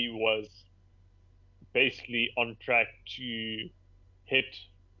 Corbett was basically on track to hit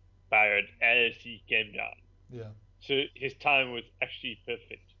Barrett as he came down. Yeah, So his time was actually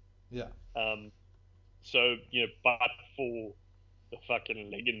perfect. yeah, Um, so but for the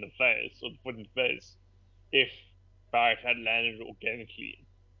fucking leg in the face or the foot in the face, if Barrett had landed organically,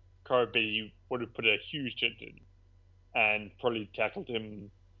 Corbett would have put a huge hit in and probably tackled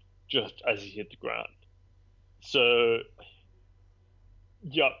him just as he hit the ground. So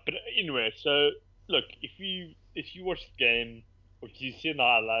yeah, but anyway, so look, if you watch the game or if you see the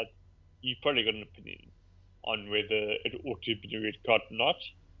highlight, you probably got an opinion on whether it ought to be a red card or not.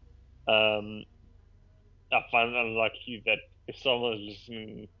 Um, I find it unlikely that if someone is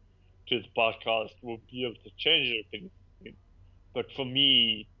listening to the podcast will be able to change their opinion. But for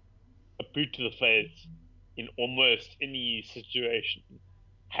me, a boot to the face in almost any situation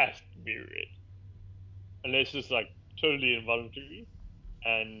has to be red, unless it's like totally involuntary.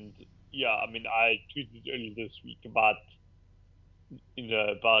 And yeah, I mean, I tweeted earlier this week about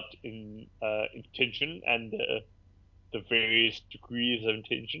intention and the various degrees of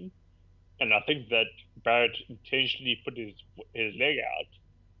intention, and I think that Barrett intentionally put his leg out,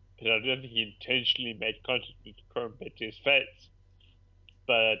 but I don't think he intentionally made contact with the current to his face.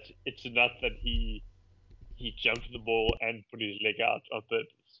 But it's enough that he jumped the ball and put his leg out on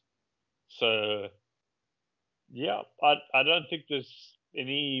purpose. So yeah, I don't think there's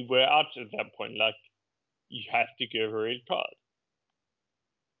anywhere out at that point. Like you have to give a red card.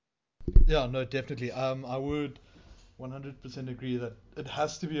 yeah. No, definitely. I would 100% agree that it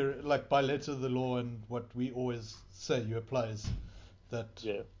has to be like by letter of the law, and what we always say you applies that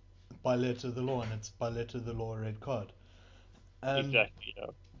Yeah, by letter of the law, and it's by letter of the law a red card. And exactly.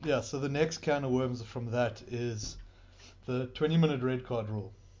 Yeah, yeah, so the next can of worms from that is the 20-minute red card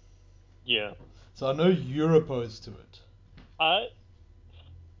rule. yeah. So I know you're opposed to it. I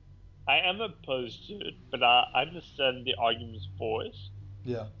I am opposed to it, but I understand the arguments for it.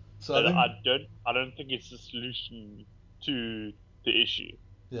 Yeah. So I But think I don't think it's the solution to the issue.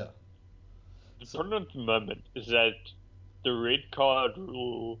 yeah. The So problem at the moment is that the red card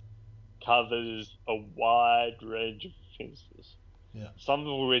rule covers a wide range of offences, yeah. some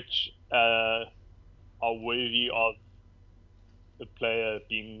of which are worthy of the player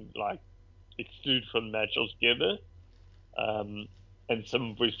being like excluded from the match altogether, um, and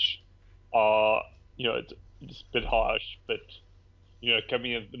some of which are it's a bit harsh, but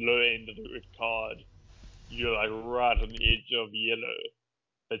coming at the lower end of the red card, you're like right on the edge of yellow,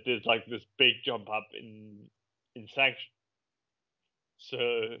 but there's like this big jump up in sanction.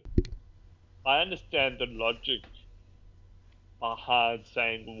 So I understand the logic behind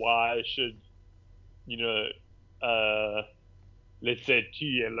saying why should you know uh let's say two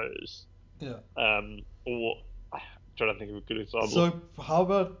yellows Yeah. or I'm trying to think of a good example. So how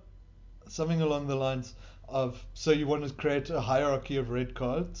about something along the lines of so you want to create a hierarchy of red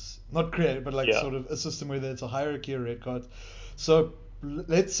cards, not create, but like Yeah, sort of a system where there's a hierarchy of red cards. So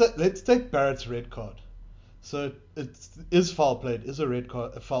let's take Barrett's red card. So it is foul play. It is a red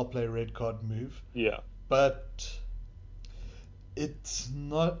card, a foul play red card move, yeah, but it's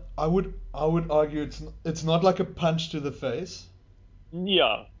not. I would argue it's not like a punch to the face.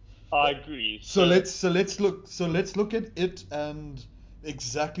 yeah. I agree. So So let's look at it and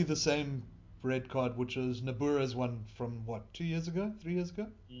exactly the same red card, which is Nabura's one from what 2 years ago, 3 years ago.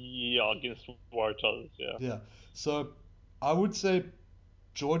 yeah, against Waratahs, yeah, Yeah. So I would say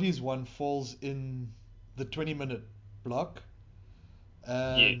Geordie's one falls in the 20-minute block,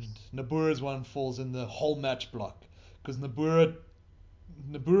 and yes, Nabura's one falls in the whole match block. Because Nabura,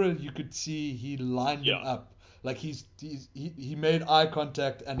 you could see he lined him yeah, up. Like he made eye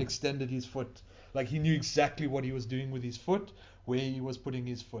contact and extended his foot. Like he knew exactly what he was doing with his foot, where he was putting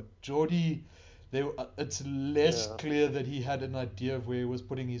his foot. Geordie, it's less yeah. clear that he had an idea of where he was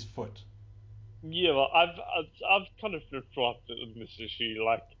putting his foot. Yeah, well, I've kind of flip flopped on this issue.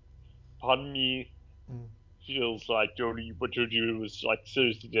 Like, pardon me, Mm. feels like what Jordy was like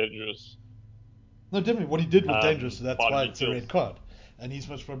seriously dangerous. No, definitely. What he did was dangerous, so that's why Partly it's a red feels, card. And he's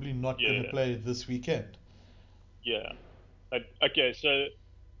most probably not going to yeah, play this weekend. yeah. But, okay, so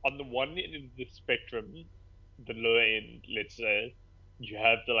on the one end of the spectrum, the lower end, let's say, you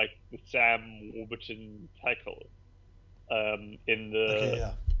have the Sam Warburton tackle in Okay, the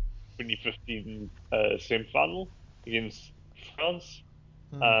yeah. 2015 semi-final against France.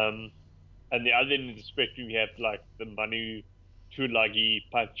 Hmm. Um, and the other end of the spectrum, you have like the Manu Tuilagi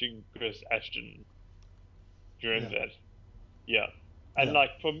punching Chris Ashton during Yeah. that. Yeah. And Yeah.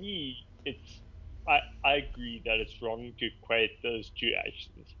 like for me, I agree that it's wrong to equate those two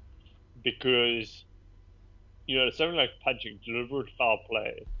actions because something like punching, deliberate foul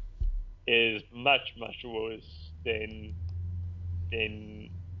play, is much much worse than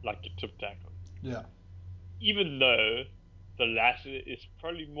like a tip tackle. Yeah. Even though the latter is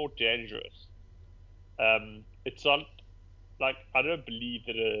probably more dangerous. It's not like I don't believe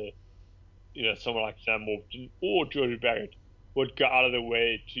that someone like Sam Wolfton or Jordan Barrett would go out of their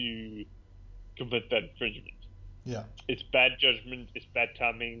way to commit that infringement. Yeah. It's bad judgment, it's bad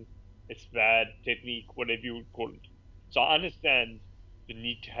timing, it's bad technique, whatever you would call it. So I understand the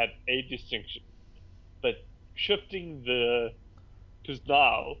need to have a distinction, but shifting the because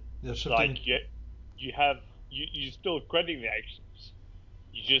now Yeah. like Shifting. you have you're still equating the actions,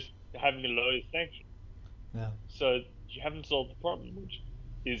 you're just having a lower sanction. Yeah. So you haven't solved the problem, which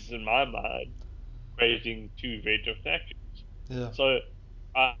is in my mind equating two very different actions. Yeah. So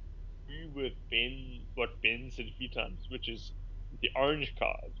I agree with what Ben said a few times, which is the orange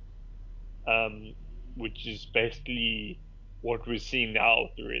card, um, which is basically what we're seeing now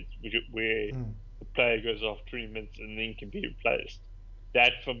with the Reds, where Hmm. the player goes off 20 minutes and then can be replaced.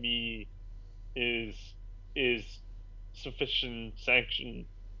 That for me is is sufficient sanction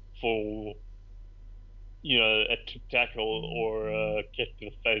for a tip tackle or a kick to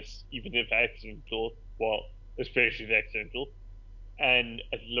the face, even if accidental. Well, especially if accidental, and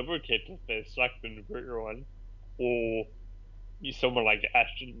a deliberate kick to the face, like the Nuberger one, or someone like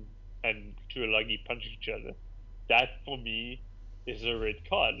Ashton and Tuilagi punching each other. That for me is a red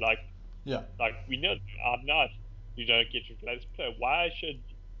card. Yeah. Like we know, I'm not. You don't get to replace player. Why should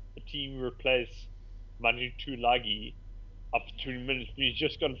a team replace Manu Tuilagi after 20 minutes when he's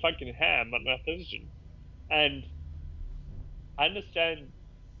just gone fucking ham on that position? And I understand.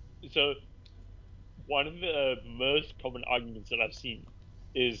 So one of the most common arguments that I've seen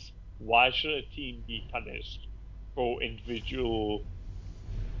is why should a team be punished for individual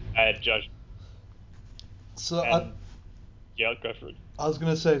bad judgment? So And yeah, go for it. I was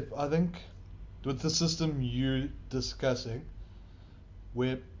going to say, I think with the system you discussing,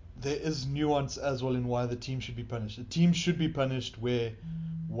 where there is nuance as well in why the team should be punished. A team should be punished where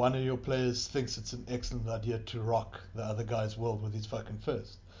one of your players thinks it's an excellent idea to rock the other guy's world with his fucking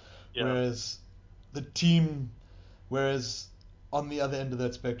fist. Yeah, Whereas the team, whereas on the other end of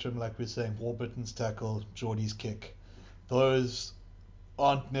that spectrum, like we're saying, Warburton's tackle, Geordie's kick, those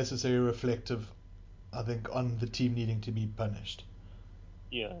aren't necessarily reflective, I think, on the team needing to be punished.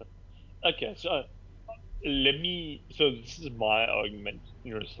 yeah. Okay, so let me. So this is my argument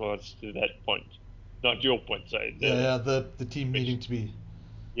in response to that point, not your point. Sorry, Yeah, yeah, the team needing which to be.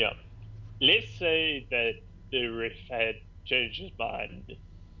 yeah. Let's say that the ref had changed his mind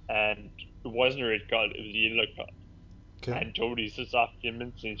and it wasn't a red card, it was a yellow card, Okay. and Geordie's just after him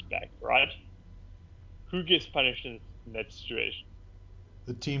and sends back, right? Who gets punished in that situation?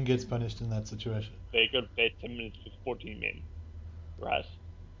 The team gets punished in that situation. They got to play 10 minutes with 14 men, right?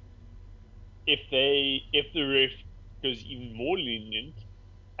 If the ref goes even more lenient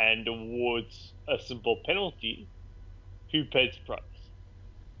and awards a simple penalty, who pays the price?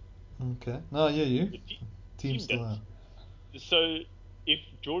 Okay. No, yeah, you. The Team team still does. there. So if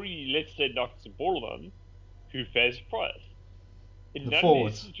Geordie, let's say, knocks the ball on, who pays the price? In The none of these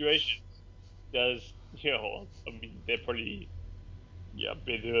forwards. situations does, I mean, they're probably, yeah,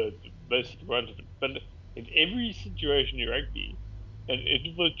 better most of the runs of it. But in every situation in rugby, an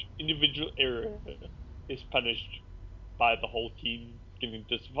individual error is punished by the whole team getting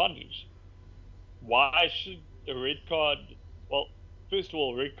disadvantaged. Why should a red card? Well, first of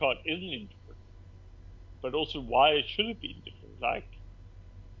all, a red card isn't indifferent, but also why should it be indifferent? Like,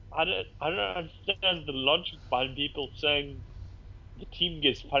 I don't understand the logic behind people saying the team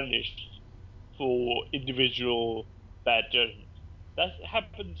gets punished for individual bad judgment. That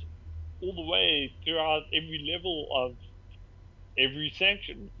happens all the way throughout every level of every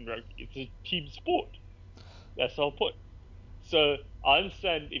sanction in rugby. It's a team sport. That's the whole point. So I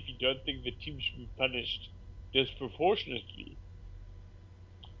understand if you don't think the team should be punished disproportionately,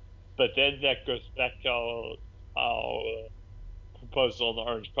 But then that goes back to our proposal on the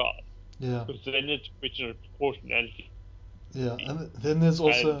orange card. Yeah. Because then it's a question of proportionality. Yeah. And then there's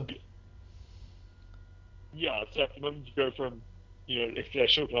also. And yeah, so when you go from, if they're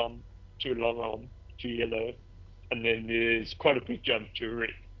short arm to long arm to yellow, and then there's quite a big jump to red.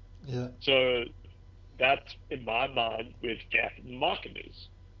 Yeah. So that's, in my mind, where the gap in the market is,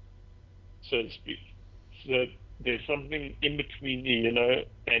 so to speak. So there's something in between the yellow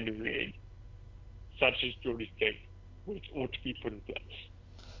and the red, such as Geordie's pick, which ought to be put in place.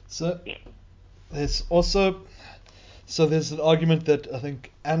 So Yeah. there's also. So there's an argument that I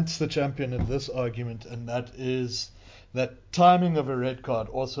think Ant's the champion of this argument, and that is that timing of a red card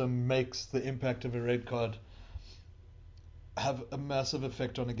also makes the impact of a red card have a massive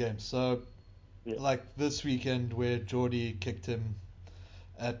effect on a game. So, Yeah. like this weekend where Geordie kicked him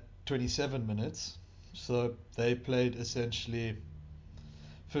at 27 minutes, so they played essentially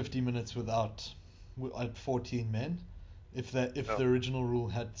 50 minutes without 14 men, if the original rule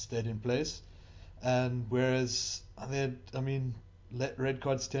had stayed in place. And whereas red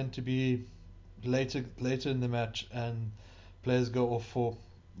cards tend to be later in the match, and players go off for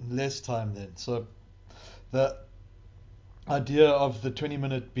less time then. So the idea of the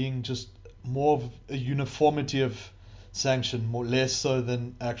 20-minute being just more of a uniformity of sanction, more less so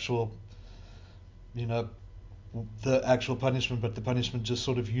than actual, the actual punishment, but the punishment just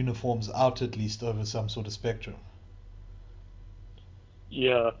sort of uniforms out at least over some sort of spectrum.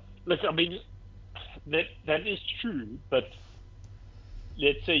 Yeah. Look, I mean, that is true, but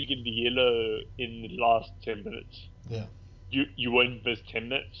let's say you get the yellow in the last 10 minutes. Yeah. You won't miss 10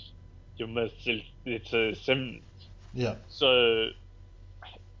 minutes. You'll miss, let's say, 7 minutes. Yeah. So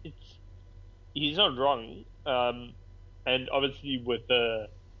he's not wrong. And obviously with the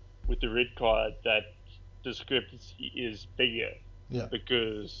red card, that discrepancy is bigger Yeah.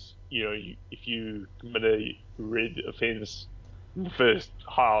 because if you commit a red offence in the first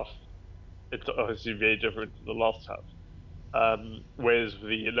half, it's obviously very different to the last half. Whereas with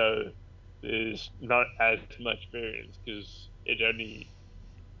the yellow, there's not as much variance because it only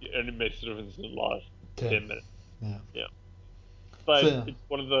makes a difference in the last 10 minutes. Yeah. Yeah, So but yeah. it's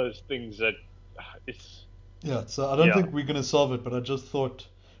one of those things that it's Yeah, so I don't think we're going to solve it, but I just thought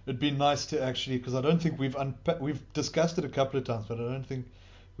it'd be nice to actually, because I don't think we've discussed it a couple of times, but I don't think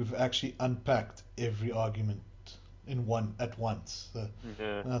we've actually unpacked every argument at once. So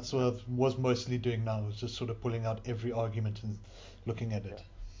yeah, that's what I was mostly doing now, was just sort of pulling out every argument and looking at it.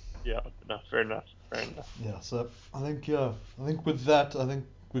 yeah. No, fair enough. Yeah, so I think with that, I think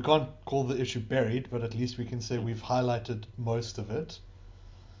we can't call the issue buried, but at least we can say we've highlighted most of it.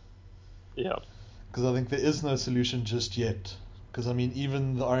 Yeah. Because I think there is no solution just yet. Because I mean,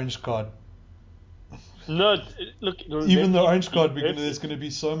 even the orange card, No, look. even the orange card, Remember, there's going to be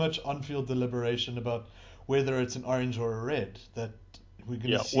so much on-field deliberation about whether it's an orange or a red that we're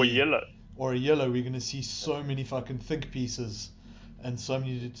going to see, or yellow, or a yellow. We're going to see so many fucking think pieces, and so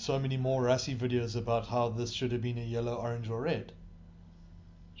many more Rassi videos about how this should have been a yellow, orange, or red.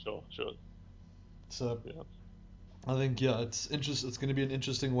 Sure. So Yeah. I think it's going to be an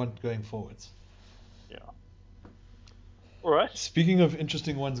interesting one going forwards. Yeah. All right. Speaking of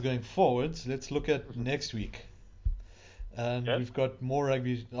interesting ones going forwards, let's look at next week. And Okay. we've got more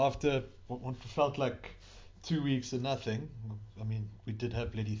rugby after what felt like 2 weeks of nothing. I mean, we did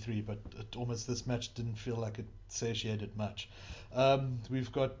have bloody 3, but this match didn't feel like it satiated much.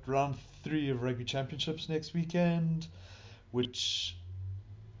 We've got round 3 of rugby championships next weekend, which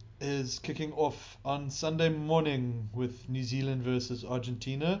is kicking off on Sunday morning with New Zealand versus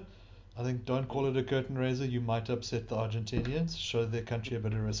Argentina. I think don't call it a curtain raiser. You might upset the Argentinians. Show their country a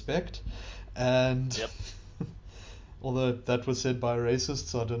bit of respect. And Yep. although that was said by a racist,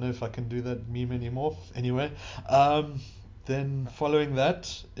 so I don't know if I can do that meme anymore. Anyway, then following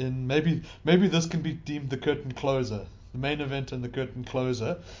that, maybe this can be deemed the curtain closer. The main event and the curtain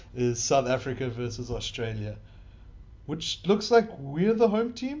closer is South Africa versus Australia, which looks like we're the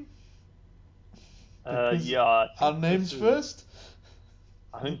home team. Because Yeah. I our think names first.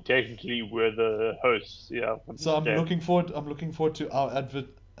 I think technically we're the hosts. Yeah. For So this game. I'm looking forward to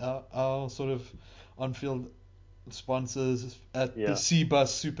our sort of on-field sponsors at the Cbus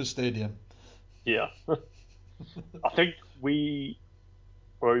Super Stadium. Yeah. I think we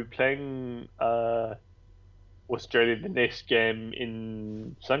playing Australia the next game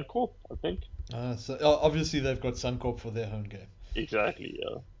in Suncorp. I think. So obviously they've got Suncorp for their home game. Exactly.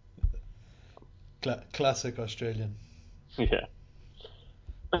 Classic Australian. Yeah.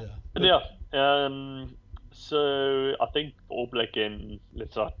 Yeah. Yeah. So I think the All Black game.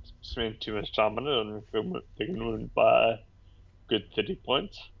 Let's not spend too much time on it, and they're going to win by a good 30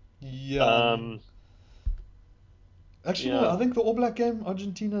 points. Yeah, I mean, Um, actually no, yeah, I think the All Black game,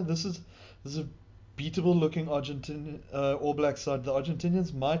 Argentina. This is a beatable looking Argentine All Black side. The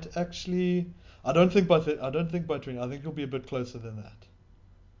Argentinians might actually. I don't think by 20. I think it'll be a bit closer than that.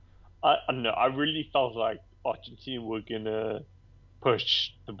 I don't know. I really felt like Argentina were gonna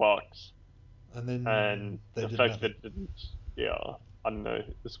push the box, And then and they the did fact nothing. that it didn't, yeah, I don't know.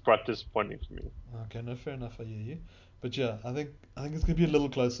 It's quite disappointing for me. Okay, no, fair enough. I hear you. But yeah, I think it's gonna be a little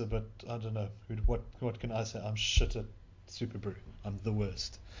closer. But I don't know. What can I say? I'm shit at Super Brew. I'm the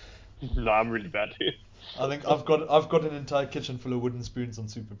worst. No, I'm really bad here. I think I've got an entire kitchen full of wooden spoons on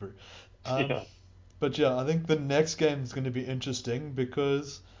Super Brew. Um, Yeah, but yeah, I think the next game is going to be interesting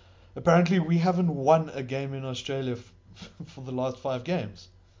because apparently we haven't won a game in Australia for the last 5 games.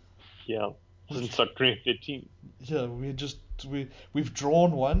 yeah. Which Since like 2013. yeah, we've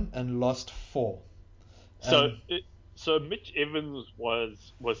drawn one and lost four. So, And so Mitch Evans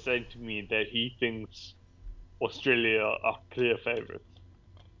was saying to me that he thinks Australia are clear favourites.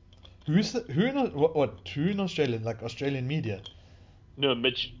 who in who in Australia, like Australian media? No,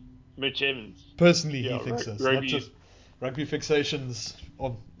 Mitch Evans. Personally, he Yeah, thinks so. It's not rugby just rugby fixations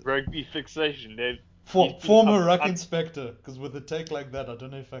of rugby fixation. He's been former ruck inspector. Because with a take like that, I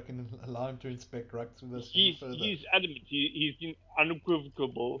don't know if I can allow him to inspect rucks with us any further. he's adamant. He's been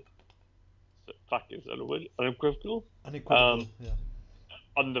unequivocal. Fuck, is that a word? Unequivocal. Unequivocal, Um, yeah.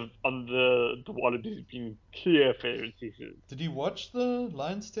 on the Wallabies being clear favourites. He says. Did he watch the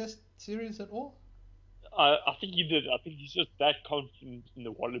Lions Test series at all? I think he did. I think he's just that confident in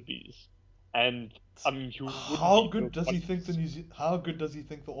the Wallabies, and I mean, he wouldn't How beat the good does he think Wallabies. How good does he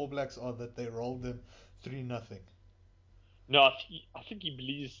think the All Blacks are that they rolled them 3-0? No, I think he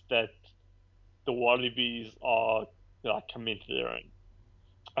believes that the Wallabies are like coming to their own.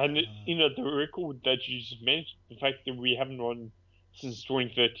 And Uh, the record that you just mentioned, the fact that we haven't won since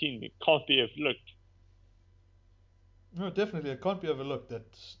 2013, it can't be overlooked. no, definitely, it can't be overlooked that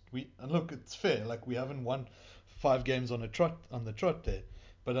and look, it's fair. Like we haven't won 5 games on the trot there,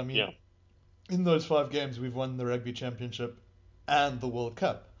 but I mean, Yeah, in those 5 games, we've won the Rugby Championship and the World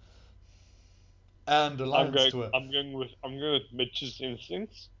Cup and the Lions Tour. I'm going with Mitch's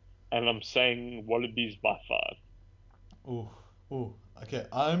instincts, and I'm saying Wallabies by 5. Ooh, ooh. Okay,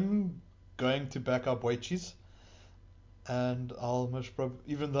 I'm going to back up Waichis. And I'll most probably,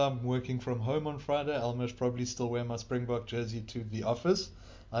 even though I'm working from home on Friday, I'll most probably still wear my Springbok jersey to the office,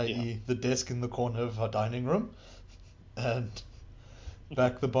 Yeah, i.e., the desk in the corner of our dining room, and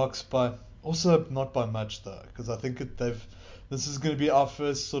back the box by also not by much though, because I think they've. This is going to be our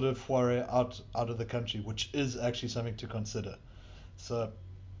first sort of foray out of the country, which is actually something to consider. So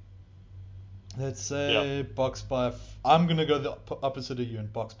let's yeah, say box by. I'm going to go the opposite of you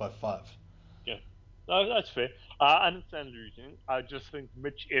and box by 5. yeah. No, that's fair. I understand the reasoning. I just think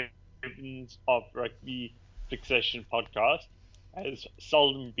Mitch Evans of Rugby Fixation podcast has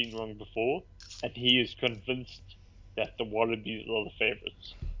seldom been wrong before, and he is convinced that the Wallabies are the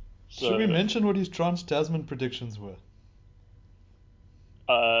favourites. Should we So mention what his Trans Tasman predictions were?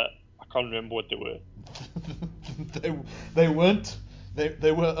 I can't remember what they were. they they weren't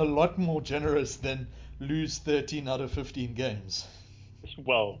they were a lot more generous than lose 13 out of 15 games.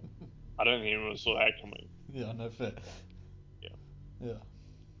 Well, I don't think anyone saw that coming. Yeah, no fair. Yeah. Yeah.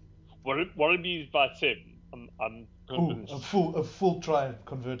 Wallabies by 7. I'm Ooh, convinced. a full try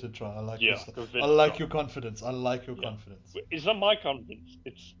converted try. I like your Yeah, st- I convinced like try. your confidence. I like your Yeah. confidence. It's not my confidence.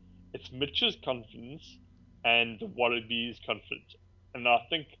 It's Mitch's confidence and the Wallabies' confidence. And I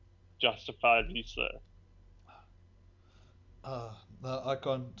think justifiably so. No, I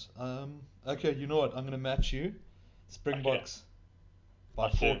can't. Okay, you know what? I'm gonna match you. Okay. Springboks by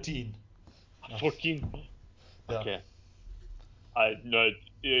By 7. 14. Oh, 14. yeah, Okay. I know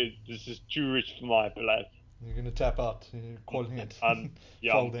this is too rich for my palate. you're gonna tap out. You're calling it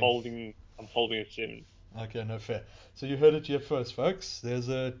Yeah, folding. I'm folding a 7. Okay, no fair. So you heard it here first, folks. There's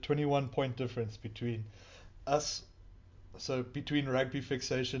a 21 point difference between us, so between Rugby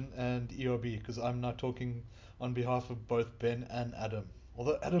Fixation and ERB, because I'm now talking on behalf of both Ben and Adam.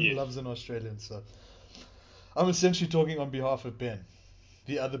 Although Adam Yes. loves an Australian, so I'm essentially talking on behalf of Ben,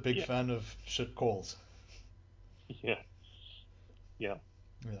 the other big Yeah. fan of shit calls. Yeah. Yeah.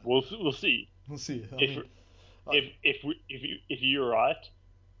 Yeah, We'll see. we'll see. I If mean, I, if you're right,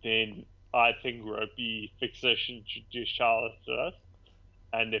 then I think rugby fixation should just shout at us.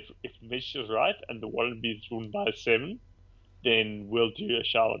 And if Mitch is right and the Wallabies win by 7, then we'll do a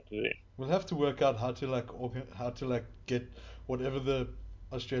shout out to them. we'll have to work out how to like get whatever the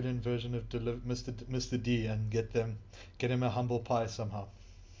Australian version of Mr. D and get him a humble pie somehow.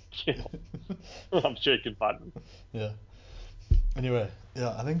 Yeah, I'm shaking pardon. Yeah. Anyway,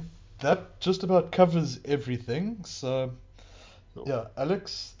 yeah, I think that just about covers everything. So, Cool. yeah,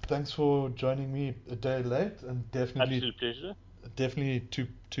 Alex, thanks for joining me a day late, and Absolute pleasure. definitely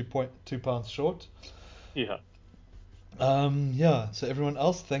 2 pounds short. Yeah. Yeah, so everyone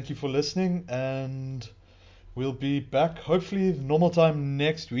else, thank you for listening, and we'll be back hopefully normal time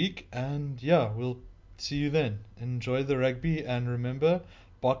next week. And yeah, we'll see you then. Enjoy the rugby, and remember,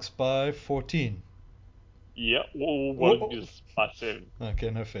 box by 14. Yeah. Or Oh, oh. Warriors by 7. Okay,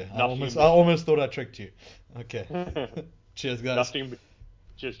 no fair. Nothing in I between. almost thought I tricked you. Okay. Cheers, guys. Nothing but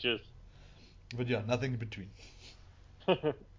just. But yeah, nothing in between.